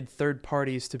it needed third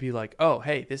parties to be like, oh,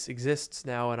 hey, this exists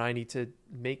now and I need to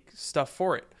make stuff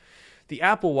for it. The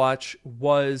Apple Watch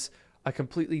was a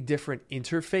completely different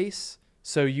interface.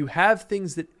 So you have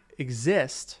things that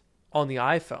exist on the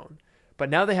iPhone, but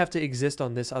now they have to exist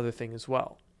on this other thing as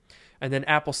well. And then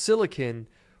Apple Silicon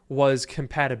was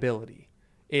compatibility.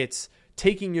 It's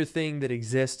taking your thing that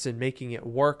exists and making it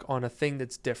work on a thing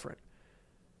that's different.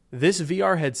 This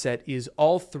VR headset is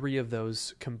all three of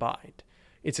those combined.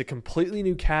 It's a completely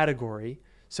new category,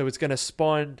 so it's going to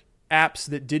spawn apps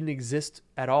that didn't exist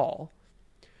at all.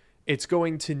 It's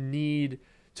going to need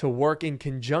to work in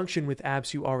conjunction with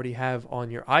apps you already have on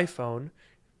your iPhone.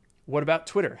 What about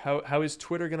Twitter? How is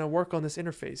Twitter going to work on this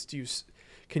interface?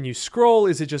 Can you scroll?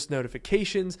 Is it just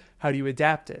notifications? How do you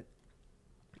adapt it?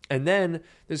 And then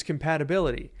there's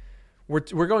compatibility. We're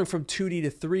going from 2D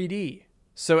to 3D.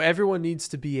 So everyone needs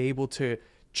to be able to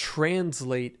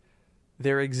translate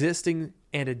their existing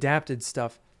and adapted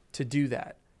stuff to do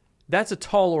that. That's a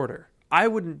tall order. I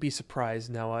wouldn't be surprised,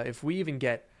 Noah, if we even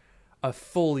get a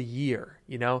full year,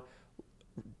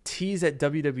 tease at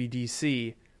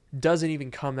WWDC doesn't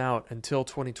even come out until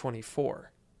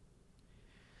 2024.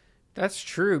 That's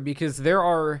true, because there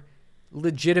are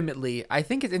legitimately, I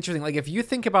think it's interesting, like if you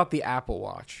think about the Apple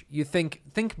Watch, you think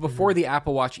before the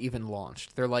Apple Watch even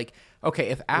launched, they're like, okay,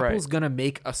 if Apple's going to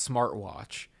make a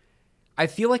smartwatch, I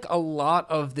feel like a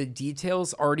lot of the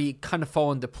details already kind of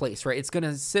fall into place, right? It's going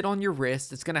to sit on your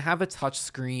wrist. It's going to have a touch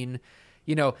screen.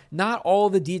 Not all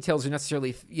the details are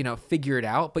necessarily, figured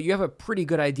out, but you have a pretty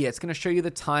good idea. It's going to show you the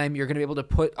time. You're going to be able to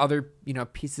put other,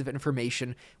 pieces of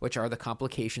information, which are the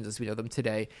complications as we know them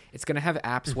today. It's going to have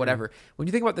apps, whatever. When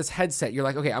you think about this headset, you're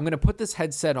like, okay, I'm going to put this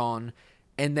headset on,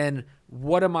 and then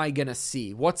what am I going to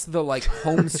see? What's the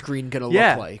home screen going to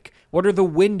look like? What are the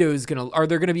windows are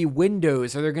there going to be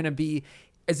windows? Are there going to be,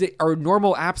 are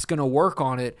normal apps going to work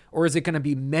on it? Or is it going to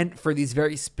be meant for these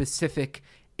very specific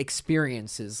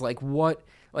experiences?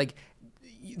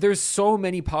 There's so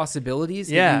many possibilities.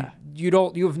 That you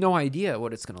have no idea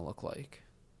what it's going to look like.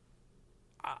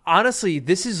 Honestly,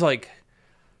 this is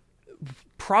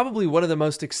probably one of the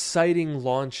most exciting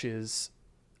launches.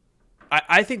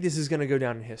 I think this is going to go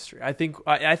down in history. I think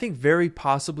very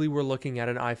possibly we're looking at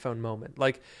an iPhone moment.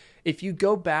 If you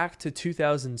go back to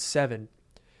 2007,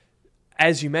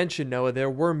 as you mentioned, Noah, there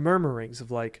were murmurings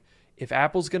of if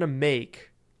Apple's going to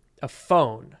make a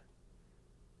phone,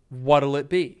 what'll it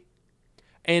be?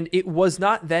 And it was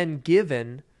not then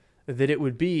given that it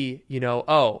would be,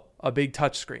 a big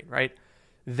touchscreen, right?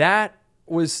 That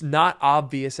was not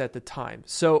obvious at the time.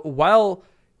 So while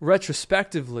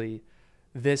retrospectively,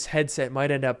 this headset might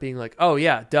end up being oh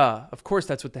yeah, duh, of course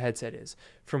that's what the headset is.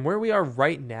 From where we are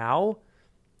right now,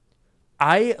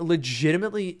 I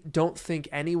legitimately don't think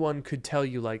anyone could tell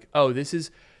you oh, this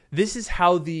is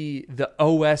how the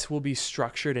OS will be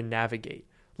structured and navigate.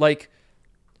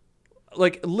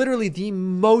 Literally the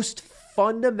most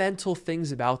fundamental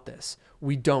things about this,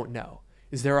 we don't know.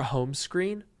 Is there a home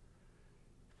screen?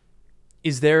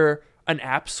 Is there an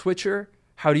app switcher?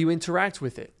 How do you interact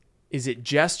with it? Is it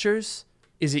gestures?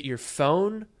 Is it your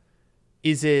phone?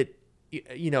 Is it,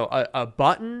 a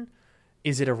button?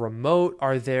 Is it a remote?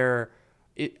 Are there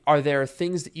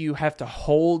things that you have to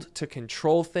hold to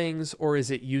control things, or is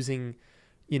it using,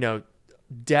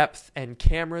 depth and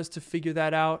cameras to figure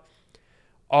that out?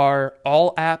 Are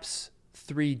all apps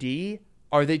 3D?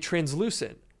 Are they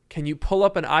translucent? Can you pull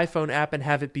up an iPhone app and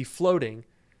have it be floating?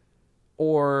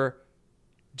 Or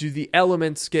do the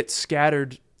elements get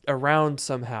scattered around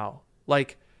somehow?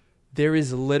 Like, there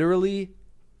is literally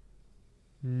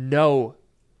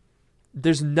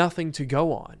there's nothing to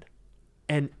go on.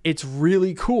 And it's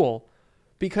really cool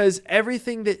because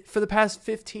everything that for the past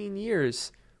 15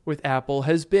 years with Apple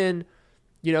has been,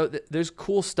 there's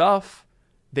cool stuff.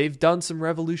 They've done some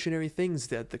revolutionary things.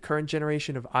 That the current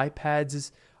generation of iPads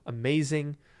is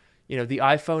amazing. The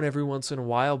iPhone every once in a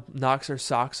while knocks our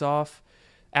socks off.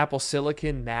 Apple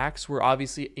Silicon Macs were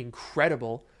obviously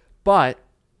incredible, but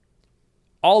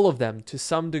all of them, to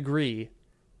some degree,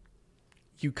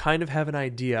 you kind of have an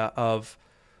idea of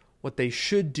what they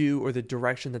should do or the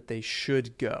direction that they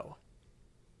should go.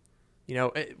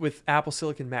 With Apple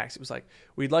Silicon Macs, it was like,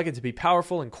 we'd like it to be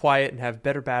powerful and quiet and have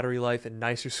better battery life and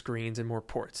nicer screens and more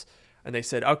ports. And they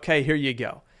said, okay, here you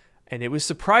go. And it was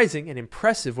surprising and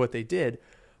impressive what they did,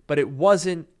 but it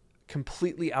wasn't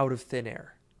completely out of thin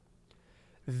air.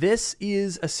 This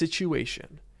is a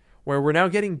situation where we're now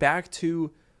getting back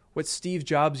to what Steve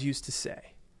Jobs used to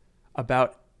say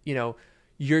about,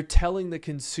 you're telling the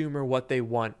consumer what they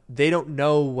want. They don't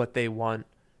know what they want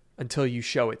until you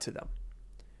show it to them.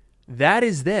 That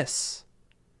is this.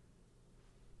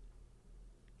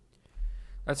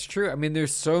 That's true. I mean,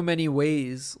 there's so many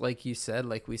ways, like we said,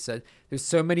 there's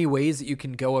so many ways that you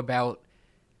can go about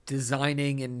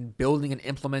designing and building and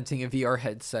implementing a VR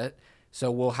headset. So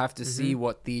we'll have to see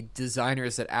what the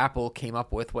designers at Apple came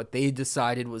up with, what they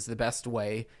decided was the best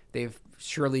way. They've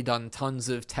surely done tons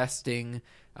of testing,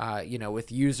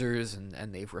 with users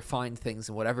and they've refined things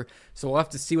and whatever. So we'll have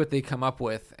to see what they come up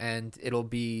with, and it'll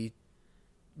be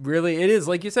it is,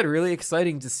 like you said, really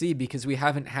exciting to see because we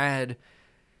haven't had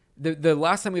the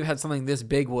last time we've had something this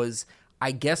big was,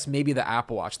 I guess, maybe the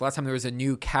Apple Watch. Last time there was a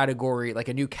new category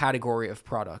of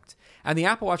product. And the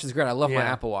Apple Watch is great. I love my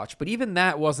Apple Watch. But even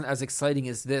that wasn't as exciting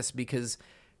as this because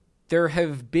there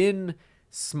have been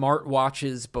smart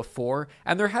watches before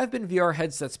and there have been VR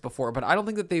headsets before, but I don't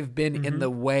think that they've been in the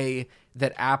way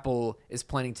that Apple is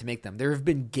planning to make them. There have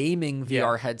been gaming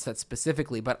VR headsets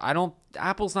specifically, but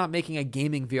Apple's not making a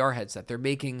gaming VR headset. They're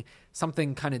making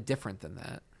something kind of different than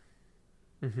that.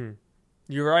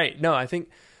 You're right. No, I think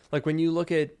like when you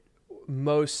look at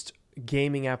most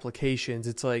gaming applications,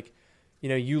 it's like,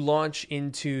 you launch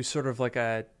into sort of like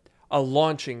a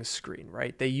launching screen,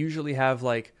 right? They usually have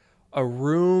like a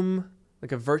room,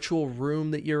 like a virtual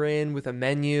room that you're in with a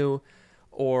menu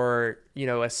or,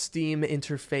 a Steam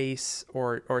interface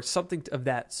or something of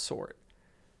that sort.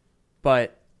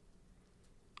 But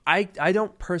I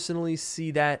don't personally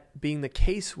see that being the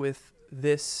case with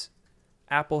this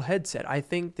Apple headset. I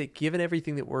think that given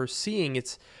everything that we're seeing,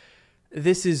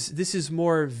 this is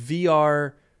more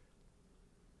VR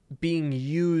being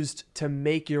used to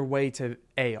make your way to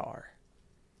AR.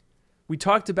 We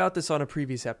talked about this on a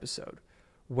previous episode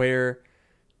where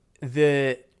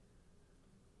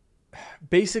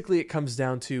basically it comes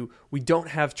down to we don't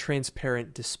have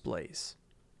transparent displays.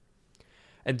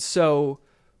 And so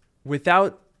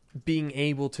without being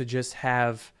able to just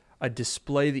have a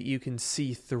display that you can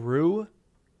see through,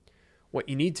 what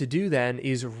you need to do then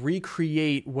is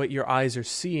recreate what your eyes are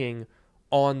seeing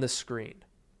on the screen.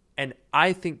 And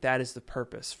I think that is the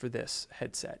purpose for this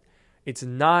headset. It's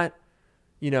not,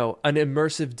 an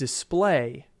immersive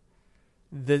display.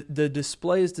 The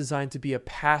display is designed to be a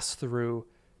pass-through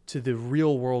to the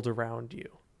real world around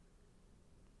you.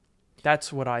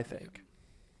 That's what I think.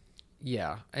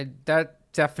 Yeah, we've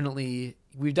definitely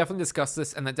discussed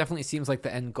this, and that definitely seems like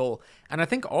the end goal. And I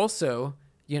think also,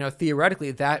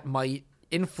 theoretically, that might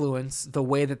influence the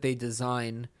way that they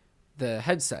design the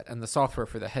headset and the software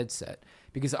for the headset.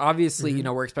 Because obviously,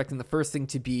 we're expecting the first thing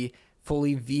to be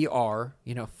fully VR,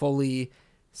 fully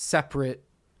separate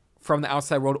from the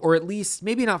outside world, or at least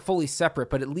maybe not fully separate,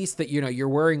 but at least that, you're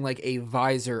wearing like a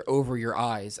visor over your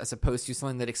eyes as opposed to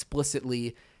something that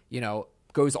explicitly,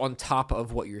 goes on top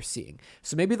of what you're seeing.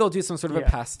 So maybe they'll do some sort of a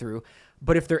pass through,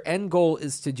 but if their end goal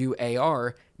is to do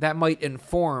AR, that might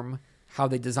inform how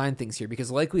they design things here.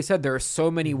 Because like we said, there are so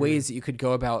many ways that you could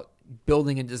go about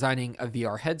building and designing a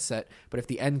VR headset, but if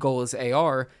the end goal is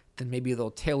AR, then maybe they'll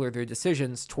tailor their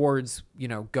decisions towards,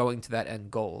 going to that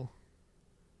end goal.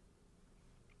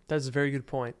 That's a very good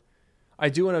point. I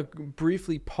do want to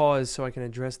briefly pause so I can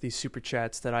address these super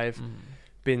chats that I've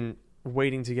been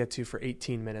waiting to get to for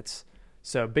 18 minutes.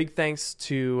 So big thanks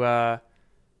to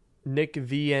Nick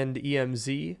V and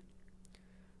EMZ,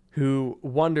 who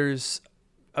wonders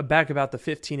back about the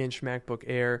 15-inch MacBook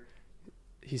Air.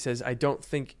 He says, I don't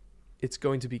think it's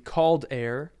going to be called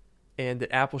Air, and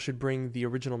that Apple should bring the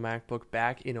original MacBook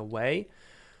back in a way.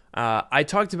 I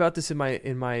talked about this in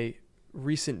my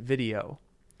recent video,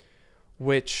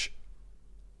 which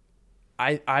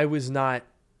I was not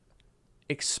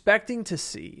expecting to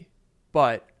see,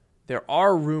 but there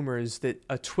are rumors that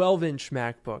a 12-inch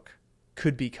MacBook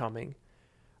could be coming.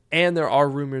 And there are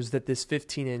rumors that this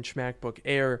 15-inch MacBook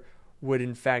Air would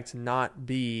in fact not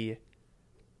be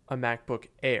a MacBook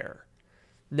Air.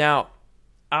 Now,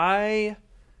 I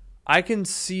can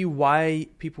see why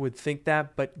people would think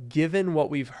that, but given what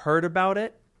we've heard about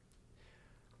it,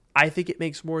 I think it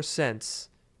makes more sense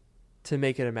to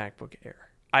make it a MacBook Air.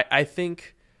 I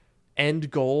think end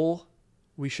goal,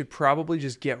 we should probably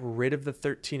just get rid of the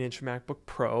 13-inch MacBook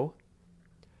Pro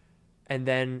and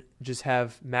then just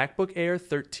have MacBook Air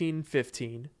 13,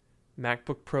 15,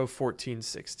 MacBook Pro 14,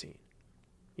 16.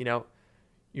 You know,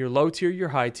 your low tier, your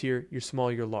high tier, your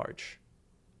small, your large.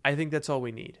 I think that's all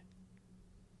we need.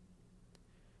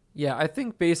 Yeah, I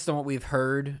think based on what we've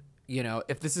heard, you know,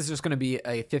 if this is just going to be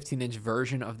a 15-inch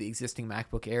version of the existing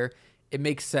MacBook Air, it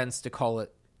makes sense to call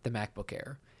it the MacBook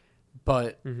Air.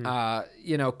 But,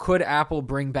 you know, could Apple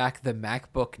bring back the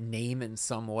MacBook name in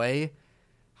some way?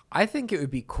 I think it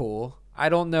would be cool. I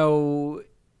don't know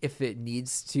if it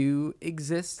needs to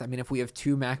exist. I mean, if we have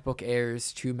 2 MacBook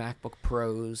Airs, 2 MacBook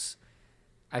Pros,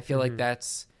 I feel like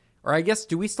that's... Or I guess,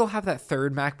 do we still have that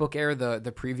third MacBook Air,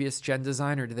 the previous gen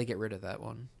design, or did they get rid of that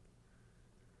one?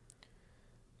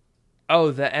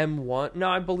 Oh, the M1? No,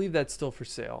 I believe that's still for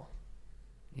sale.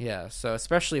 Yeah, so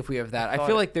especially if we have that, I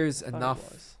feel like there's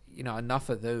enough, you know, enough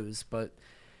of those. But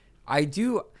I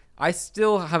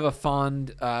still have a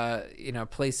fond, you know,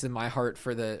 place in my heart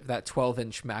for that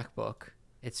 12-inch MacBook.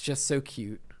 It's just so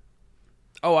cute.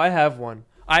 Oh, I have one.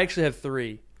 I actually have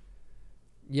 3.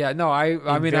 Yeah, no,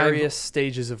 I mean, various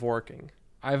stages of working.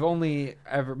 I've only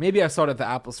ever, maybe I saw it at the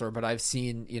Apple Store, but I've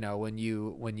seen, you know, when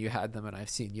you had them, and I've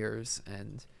seen yours,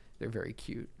 and they're very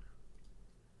cute.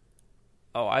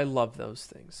 Oh, I love those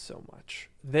things so much.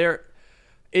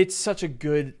 It's such a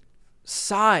good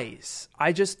size.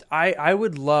 I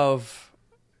would love.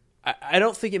 I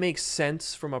don't think it makes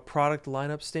sense from a product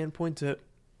lineup standpoint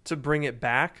to bring it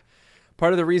back.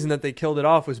 Part of the reason that they killed it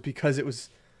off was because it was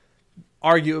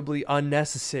arguably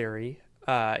unnecessary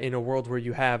in a world where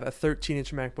you have a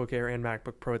 13-inch MacBook Air and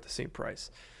MacBook Pro at the same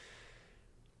price.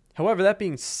 However, that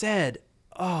being said,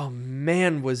 oh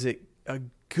man, was it a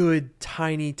good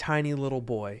tiny little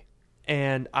boy.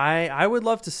 And I would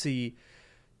love to see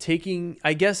taking,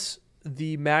 I guess,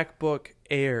 the MacBook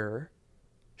Air,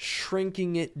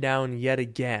 shrinking it down yet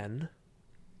again.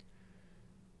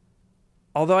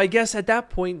 Although I guess at that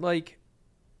point, like,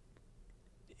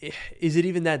 is it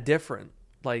even that different?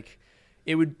 Like,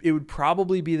 it would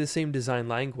probably be the same design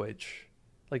language.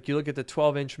 Like, you look at the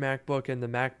 12-inch MacBook and the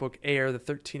MacBook Air, the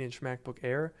 13-inch MacBook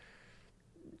Air,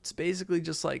 it's basically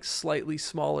just like slightly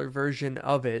smaller version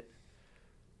of it.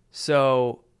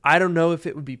 So I don't know if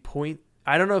it would be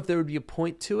I don't know if there would be a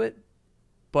point to it,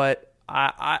 but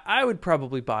I would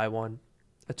probably buy one.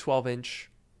 A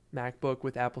 12-inch MacBook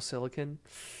with Apple Silicon.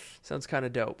 Sounds kind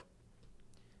of dope.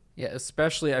 Yeah,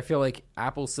 especially I feel like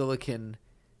Apple Silicon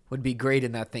would be great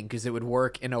in that thing because it would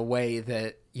work in a way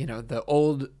that, you know, the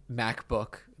old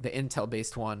MacBook, the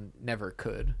Intel-based one, never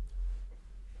could.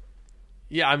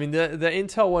 Yeah, I mean, the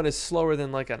Intel one is slower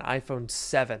than like an iPhone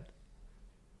 7.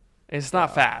 It's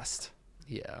not fast.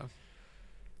 Yeah.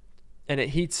 And it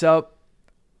heats up,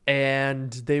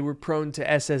 and they were prone to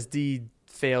SSD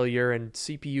failure and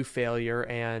CPU failure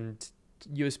and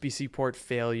USB-C port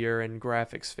failure and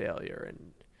graphics failure.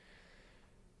 And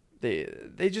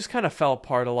they just kind of fell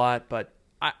apart a lot, but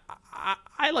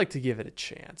I like to give it a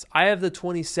chance. I have the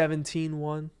 2017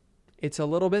 one. It's a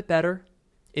little bit better.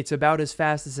 It's about as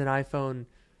fast as an iPhone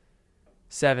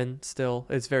 7 still.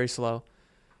 It's very slow.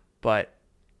 But,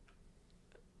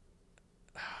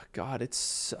 oh God, it's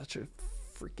such a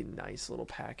freaking nice little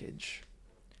package.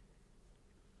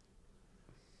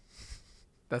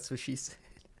 That's what she said.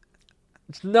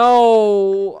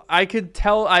 No, I could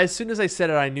tell. As soon as I said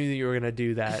it, I knew that you were going to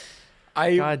do that.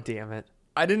 God damn it.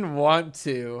 I didn't want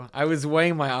to. I was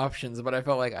weighing my options, but I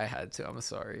felt like I had to. I'm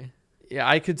sorry. Yeah,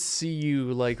 I could see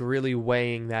you like really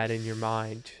weighing that in your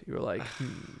mind. You were like,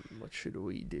 what should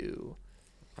we do?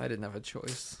 I didn't have a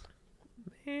choice.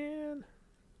 Man.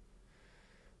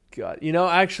 God. You know,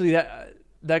 actually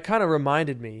that kind of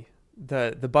reminded me,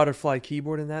 the butterfly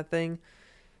keyboard in that thing,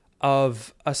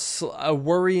 of a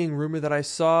worrying rumor that I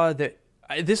saw that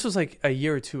this was like a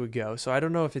year or two ago, so I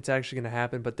don't know if it's actually going to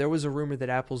happen, but there was a rumor that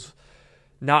Apple's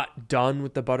not done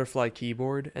with the butterfly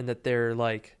keyboard and that they're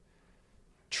like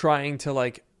trying to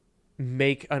like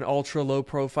make an ultra low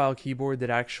profile keyboard that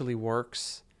actually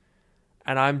works.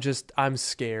 And I'm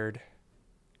scared.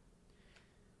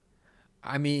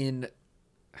 I mean,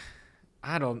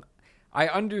 I I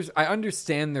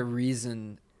understand the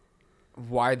reason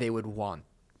why they would want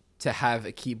to have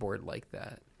a keyboard like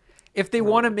that. If they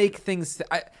want to make things,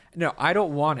 I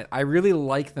don't want it. I really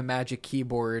like the Magic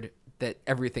Keyboard that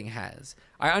everything has.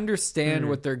 I understand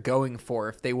what they're going for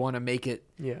if they want to make it.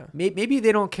 Yeah. Maybe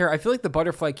they don't care. I feel like the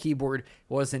butterfly keyboard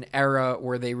was an era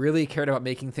where they really cared about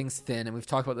making things thin. And we've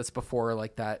talked about this before,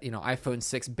 like that, iPhone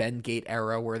 6 bend gate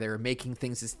era where they were making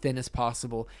things as thin as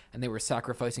possible and they were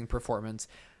sacrificing performance.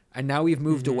 And now we've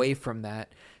moved away from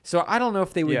that. So I don't know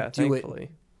if they would do thankfully.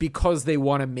 it because they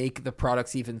want to make the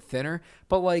products even thinner.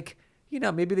 But like,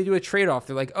 maybe they do a trade-off.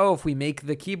 They're like, oh, if we make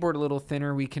the keyboard a little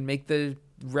thinner, we can make the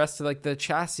rest of like the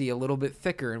chassis a little bit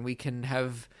thicker and we can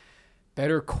have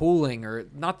better cooling, or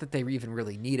not that they even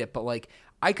really need it, but like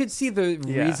I could see the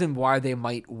reason why they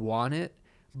might want it.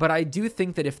 But I do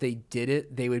think that if they did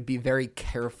it, they would be very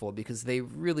careful because they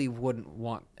really wouldn't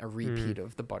want a repeat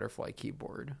of the butterfly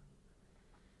keyboard.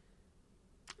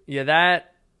 Yeah,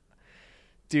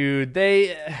 dude,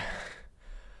 they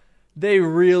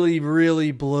really,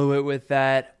 really blew it with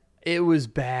that. It was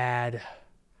bad.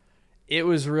 It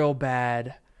was real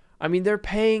bad. I mean, they're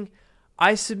paying.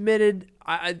 I submitted.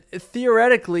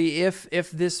 Theoretically, if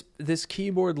this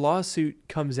keyboard lawsuit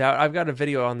comes out, I've got a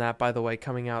video on that, by the way,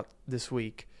 coming out this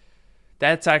week.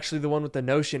 That's actually the one with the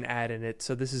Notion ad in it.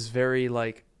 So this is very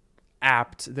like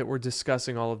apt that we're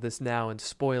discussing all of this now and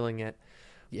spoiling it.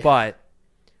 Yeah. But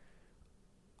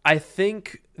I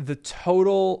think the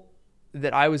total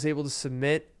that I was able to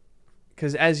submit,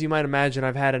 because as you might imagine,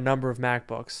 I've had a number of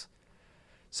MacBooks.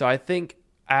 So I think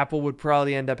Apple would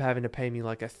probably end up having to pay me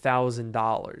like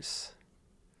 $1,000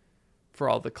 for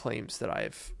all the claims that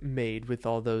I've made with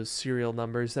all those serial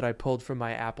numbers that I pulled from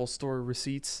my Apple Store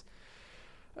receipts.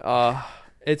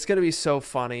 It's going to be so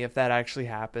funny if that actually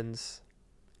happens.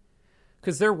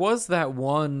 Because there was that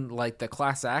one, like the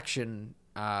class action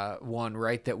one,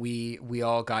 right, that we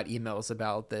all got emails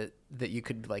about that you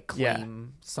could like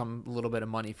claim some little bit of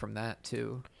money from that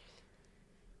too.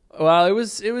 Well, it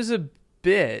was a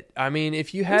bit. I mean,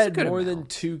 if you had more than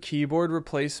 2 keyboard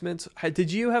replacements,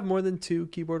 did you have more than 2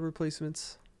 keyboard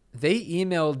replacements? They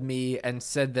emailed me and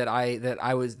said that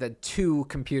I was 2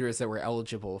 computers that were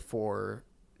eligible for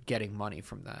getting money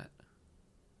from that.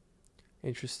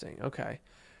 Interesting. Okay.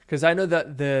 Because I know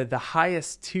that the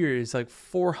highest tier is like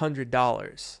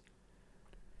 $400.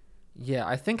 Yeah,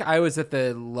 I think I was at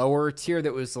the lower tier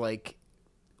that was like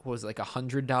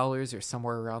 $100 or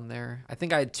somewhere around there. I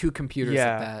think I had 2 computers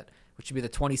at that, which would be the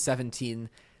 2017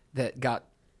 that got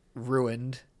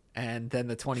ruined, and then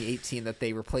the 2018 that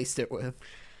they replaced it with.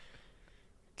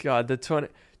 God, do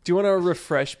you want to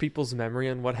refresh people's memory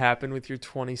on what happened with your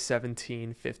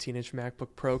 2017 15-inch MacBook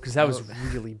Pro? Because that was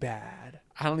really bad.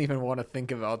 I don't even want to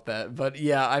think about that. But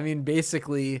yeah, I mean,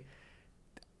 basically,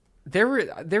 there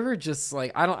were just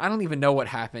like I don't even know what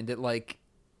happened.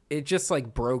 It just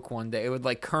like broke one day. It would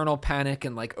like kernel panic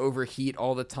and like overheat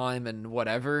all the time and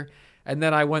whatever. And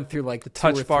then I went through like the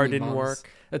touch bar didn't work.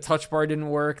 The touch bar didn't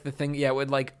work. The thing, it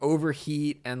would like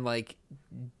overheat and like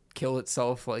kill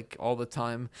itself like all the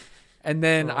time. And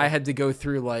then I had to go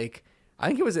through like, I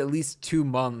think it was at least 2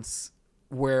 months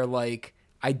where like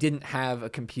I didn't have a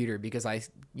computer because I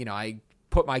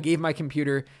gave my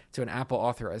computer to an Apple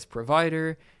authorized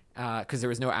provider because there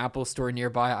was no Apple store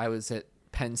nearby. I was at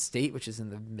Penn State, which is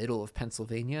in the middle of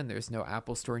Pennsylvania, and there's no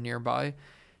Apple store nearby.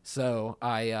 So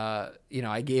I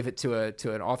gave it to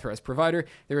an authorized provider.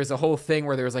 There was a whole thing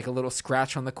where there was like a little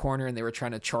scratch on the corner, and they were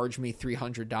trying to charge me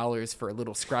 $300 for a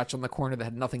little scratch on the corner that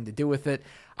had nothing to do with it.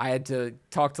 I had to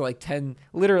talk to like 10,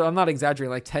 literally, I'm not exaggerating,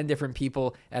 like 10 different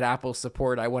people at Apple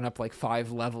support. I went up like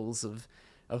 5 levels of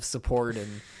support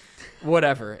and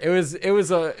whatever. It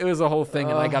was a whole thing,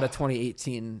 and I got a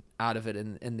 2018 out of it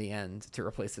in the end to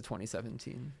replace the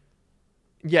 2017.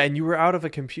 Yeah, and you were out of a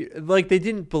computer. Like, they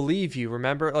didn't believe you,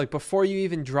 remember? Like, before you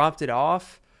even dropped it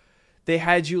off, they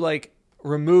had you, like,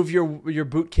 remove your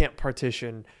boot camp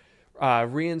partition,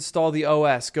 reinstall the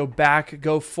OS, go back,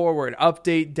 go forward,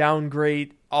 update,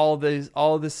 downgrade, all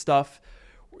this stuff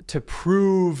to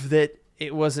prove that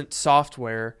it wasn't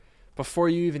software before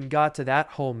you even got to that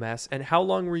whole mess. And how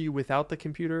long were you without the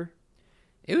computer?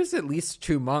 It was at least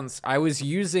 2 months. I was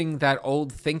using that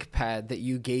old ThinkPad that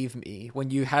you gave me when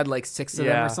you had like 6 of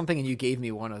them or something, and you gave me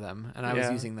one of them, and I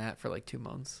was using that for like 2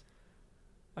 months.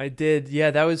 I did. Yeah,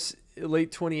 that was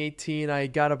late 2018. I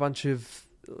got a bunch of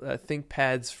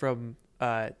ThinkPads from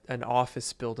an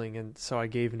office building, and so I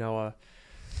gave Noah.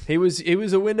 He was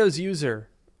a Windows user.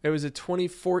 It was a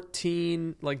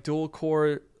 2014 like dual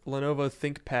core Lenovo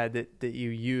ThinkPad that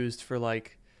you used for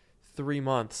like 3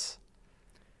 months.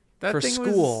 For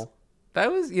school. That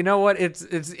was, you know what? It's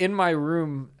in my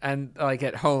room and like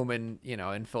at home and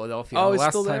in Philadelphia. Oh, the it's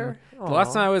last still time, there? The last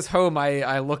Aw. time I was home,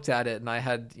 I looked at it and I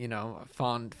had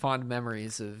fond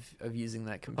memories of using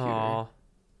that computer. Aw,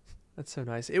 that's so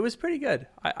nice. It was pretty good.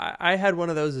 I had one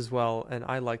of those as well, and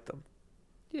I liked them.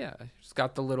 Yeah, it's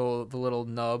got the little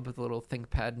nub, the little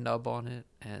ThinkPad nub on it,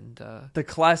 and The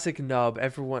classic nub.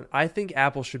 I think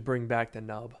Apple should bring back the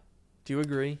nub. Do you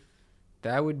agree?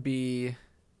 that would be.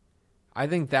 I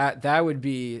think that would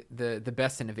be the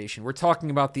best innovation. We're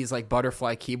talking about these like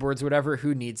butterfly keyboards, whatever.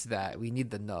 Who needs that? We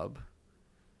need the nub.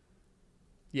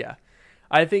 Yeah.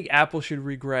 I think Apple should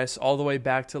regress all the way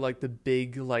back to like the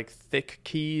big, like thick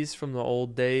keys from the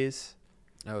old days.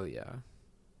 Oh yeah.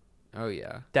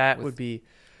 That would be,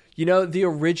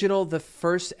 the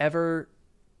first ever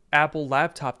Apple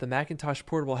laptop, the Macintosh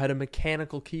Portable, had a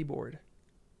mechanical keyboard.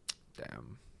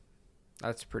 Damn.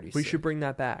 That's pretty We sick. should bring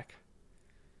that back.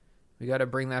 We got to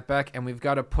bring that back, and we've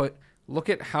got to look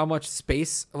at how much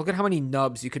space, look at how many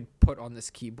nubs you could put on this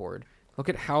keyboard. Look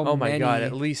at how Oh many. my God,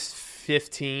 at least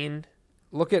 15.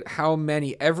 Look at how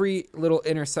many. Every little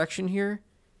intersection here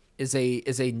is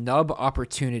a nub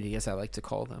opportunity, as I like to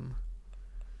call them.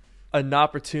 An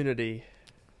opportunity.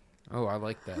 Oh, I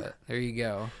like that. There you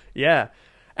go. Yeah.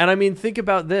 And I mean, think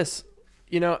about this.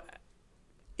 In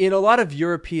a lot of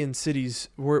European cities,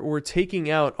 we're taking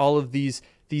out all of these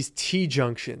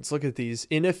T-junctions. Look at these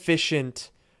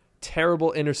inefficient,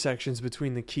 terrible intersections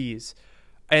between the keys.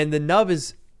 And the nub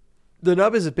is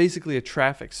basically a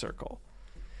traffic circle.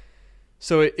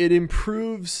 So it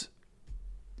improves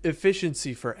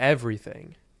efficiency for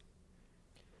everything.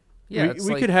 Yeah,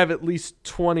 we could have at least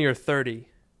 20 or 30.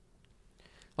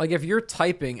 Like if you're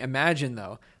typing, imagine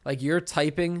though, like you're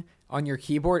typing on your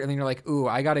keyboard and then you're like, ooh,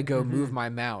 I got to go move my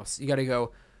mouse. You got to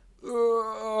go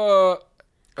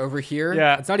over here.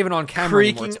 Yeah. It's not even on camera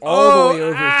Creaking. anymore. It's all the way Oh,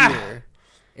 over here.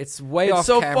 It's way It's off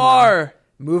so camera. far.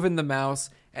 Moving the mouse.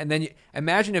 And then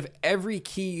imagine if every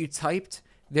key you typed,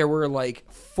 there were like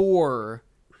 4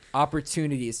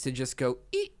 opportunities to just go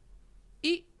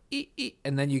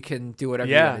and then you can do whatever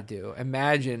you want to do.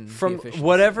 Imagine the From efficiency.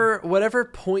 whatever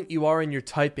point you are in your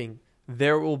typing,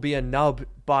 there will be a nub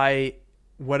by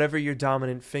whatever your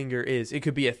dominant finger is. It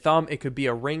could be a thumb, it could be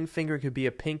a ring finger, it could be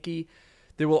a pinky.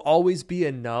 There will always be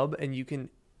a nub, and you can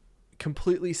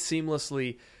completely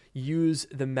seamlessly use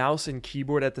the mouse and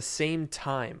keyboard at the same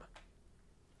time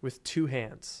with 2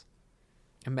 hands.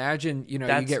 Imagine, you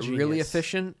That's get really genius.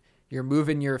 efficient. You're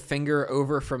moving your finger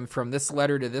over from this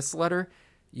letter to this letter.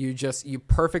 You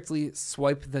perfectly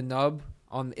swipe the nub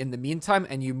in the meantime,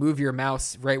 and you move your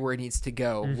mouse right where it needs to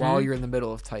go while you're in the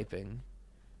middle of typing.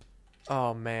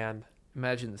 Oh man,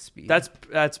 Imagine the speed.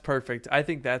 that's perfect. I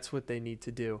think that's what they need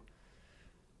to do.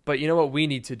 But you know what we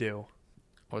need to do?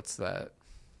 What's that?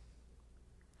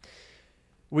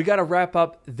 We got to wrap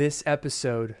up this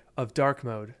episode of Dark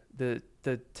Mode, the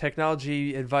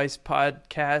technology advice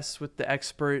podcast with the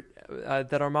expert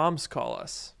that our moms call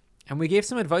us. And we gave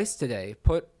some advice today.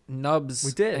 Put nubs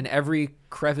We did. in every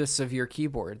crevice of your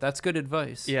keyboard. That's good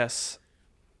advice. Yes,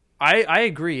 I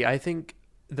agree. I think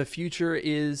the future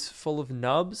is full of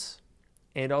nubs,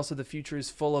 and also the future is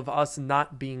full of us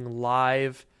not being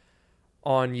live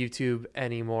on YouTube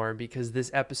anymore because this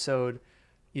episode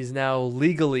is now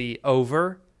legally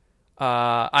over.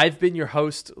 I've been your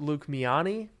host, Luke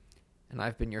Miani. And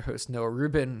I've been your host, Noah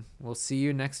Rubin. We'll see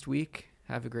you next week.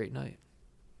 Have a great night.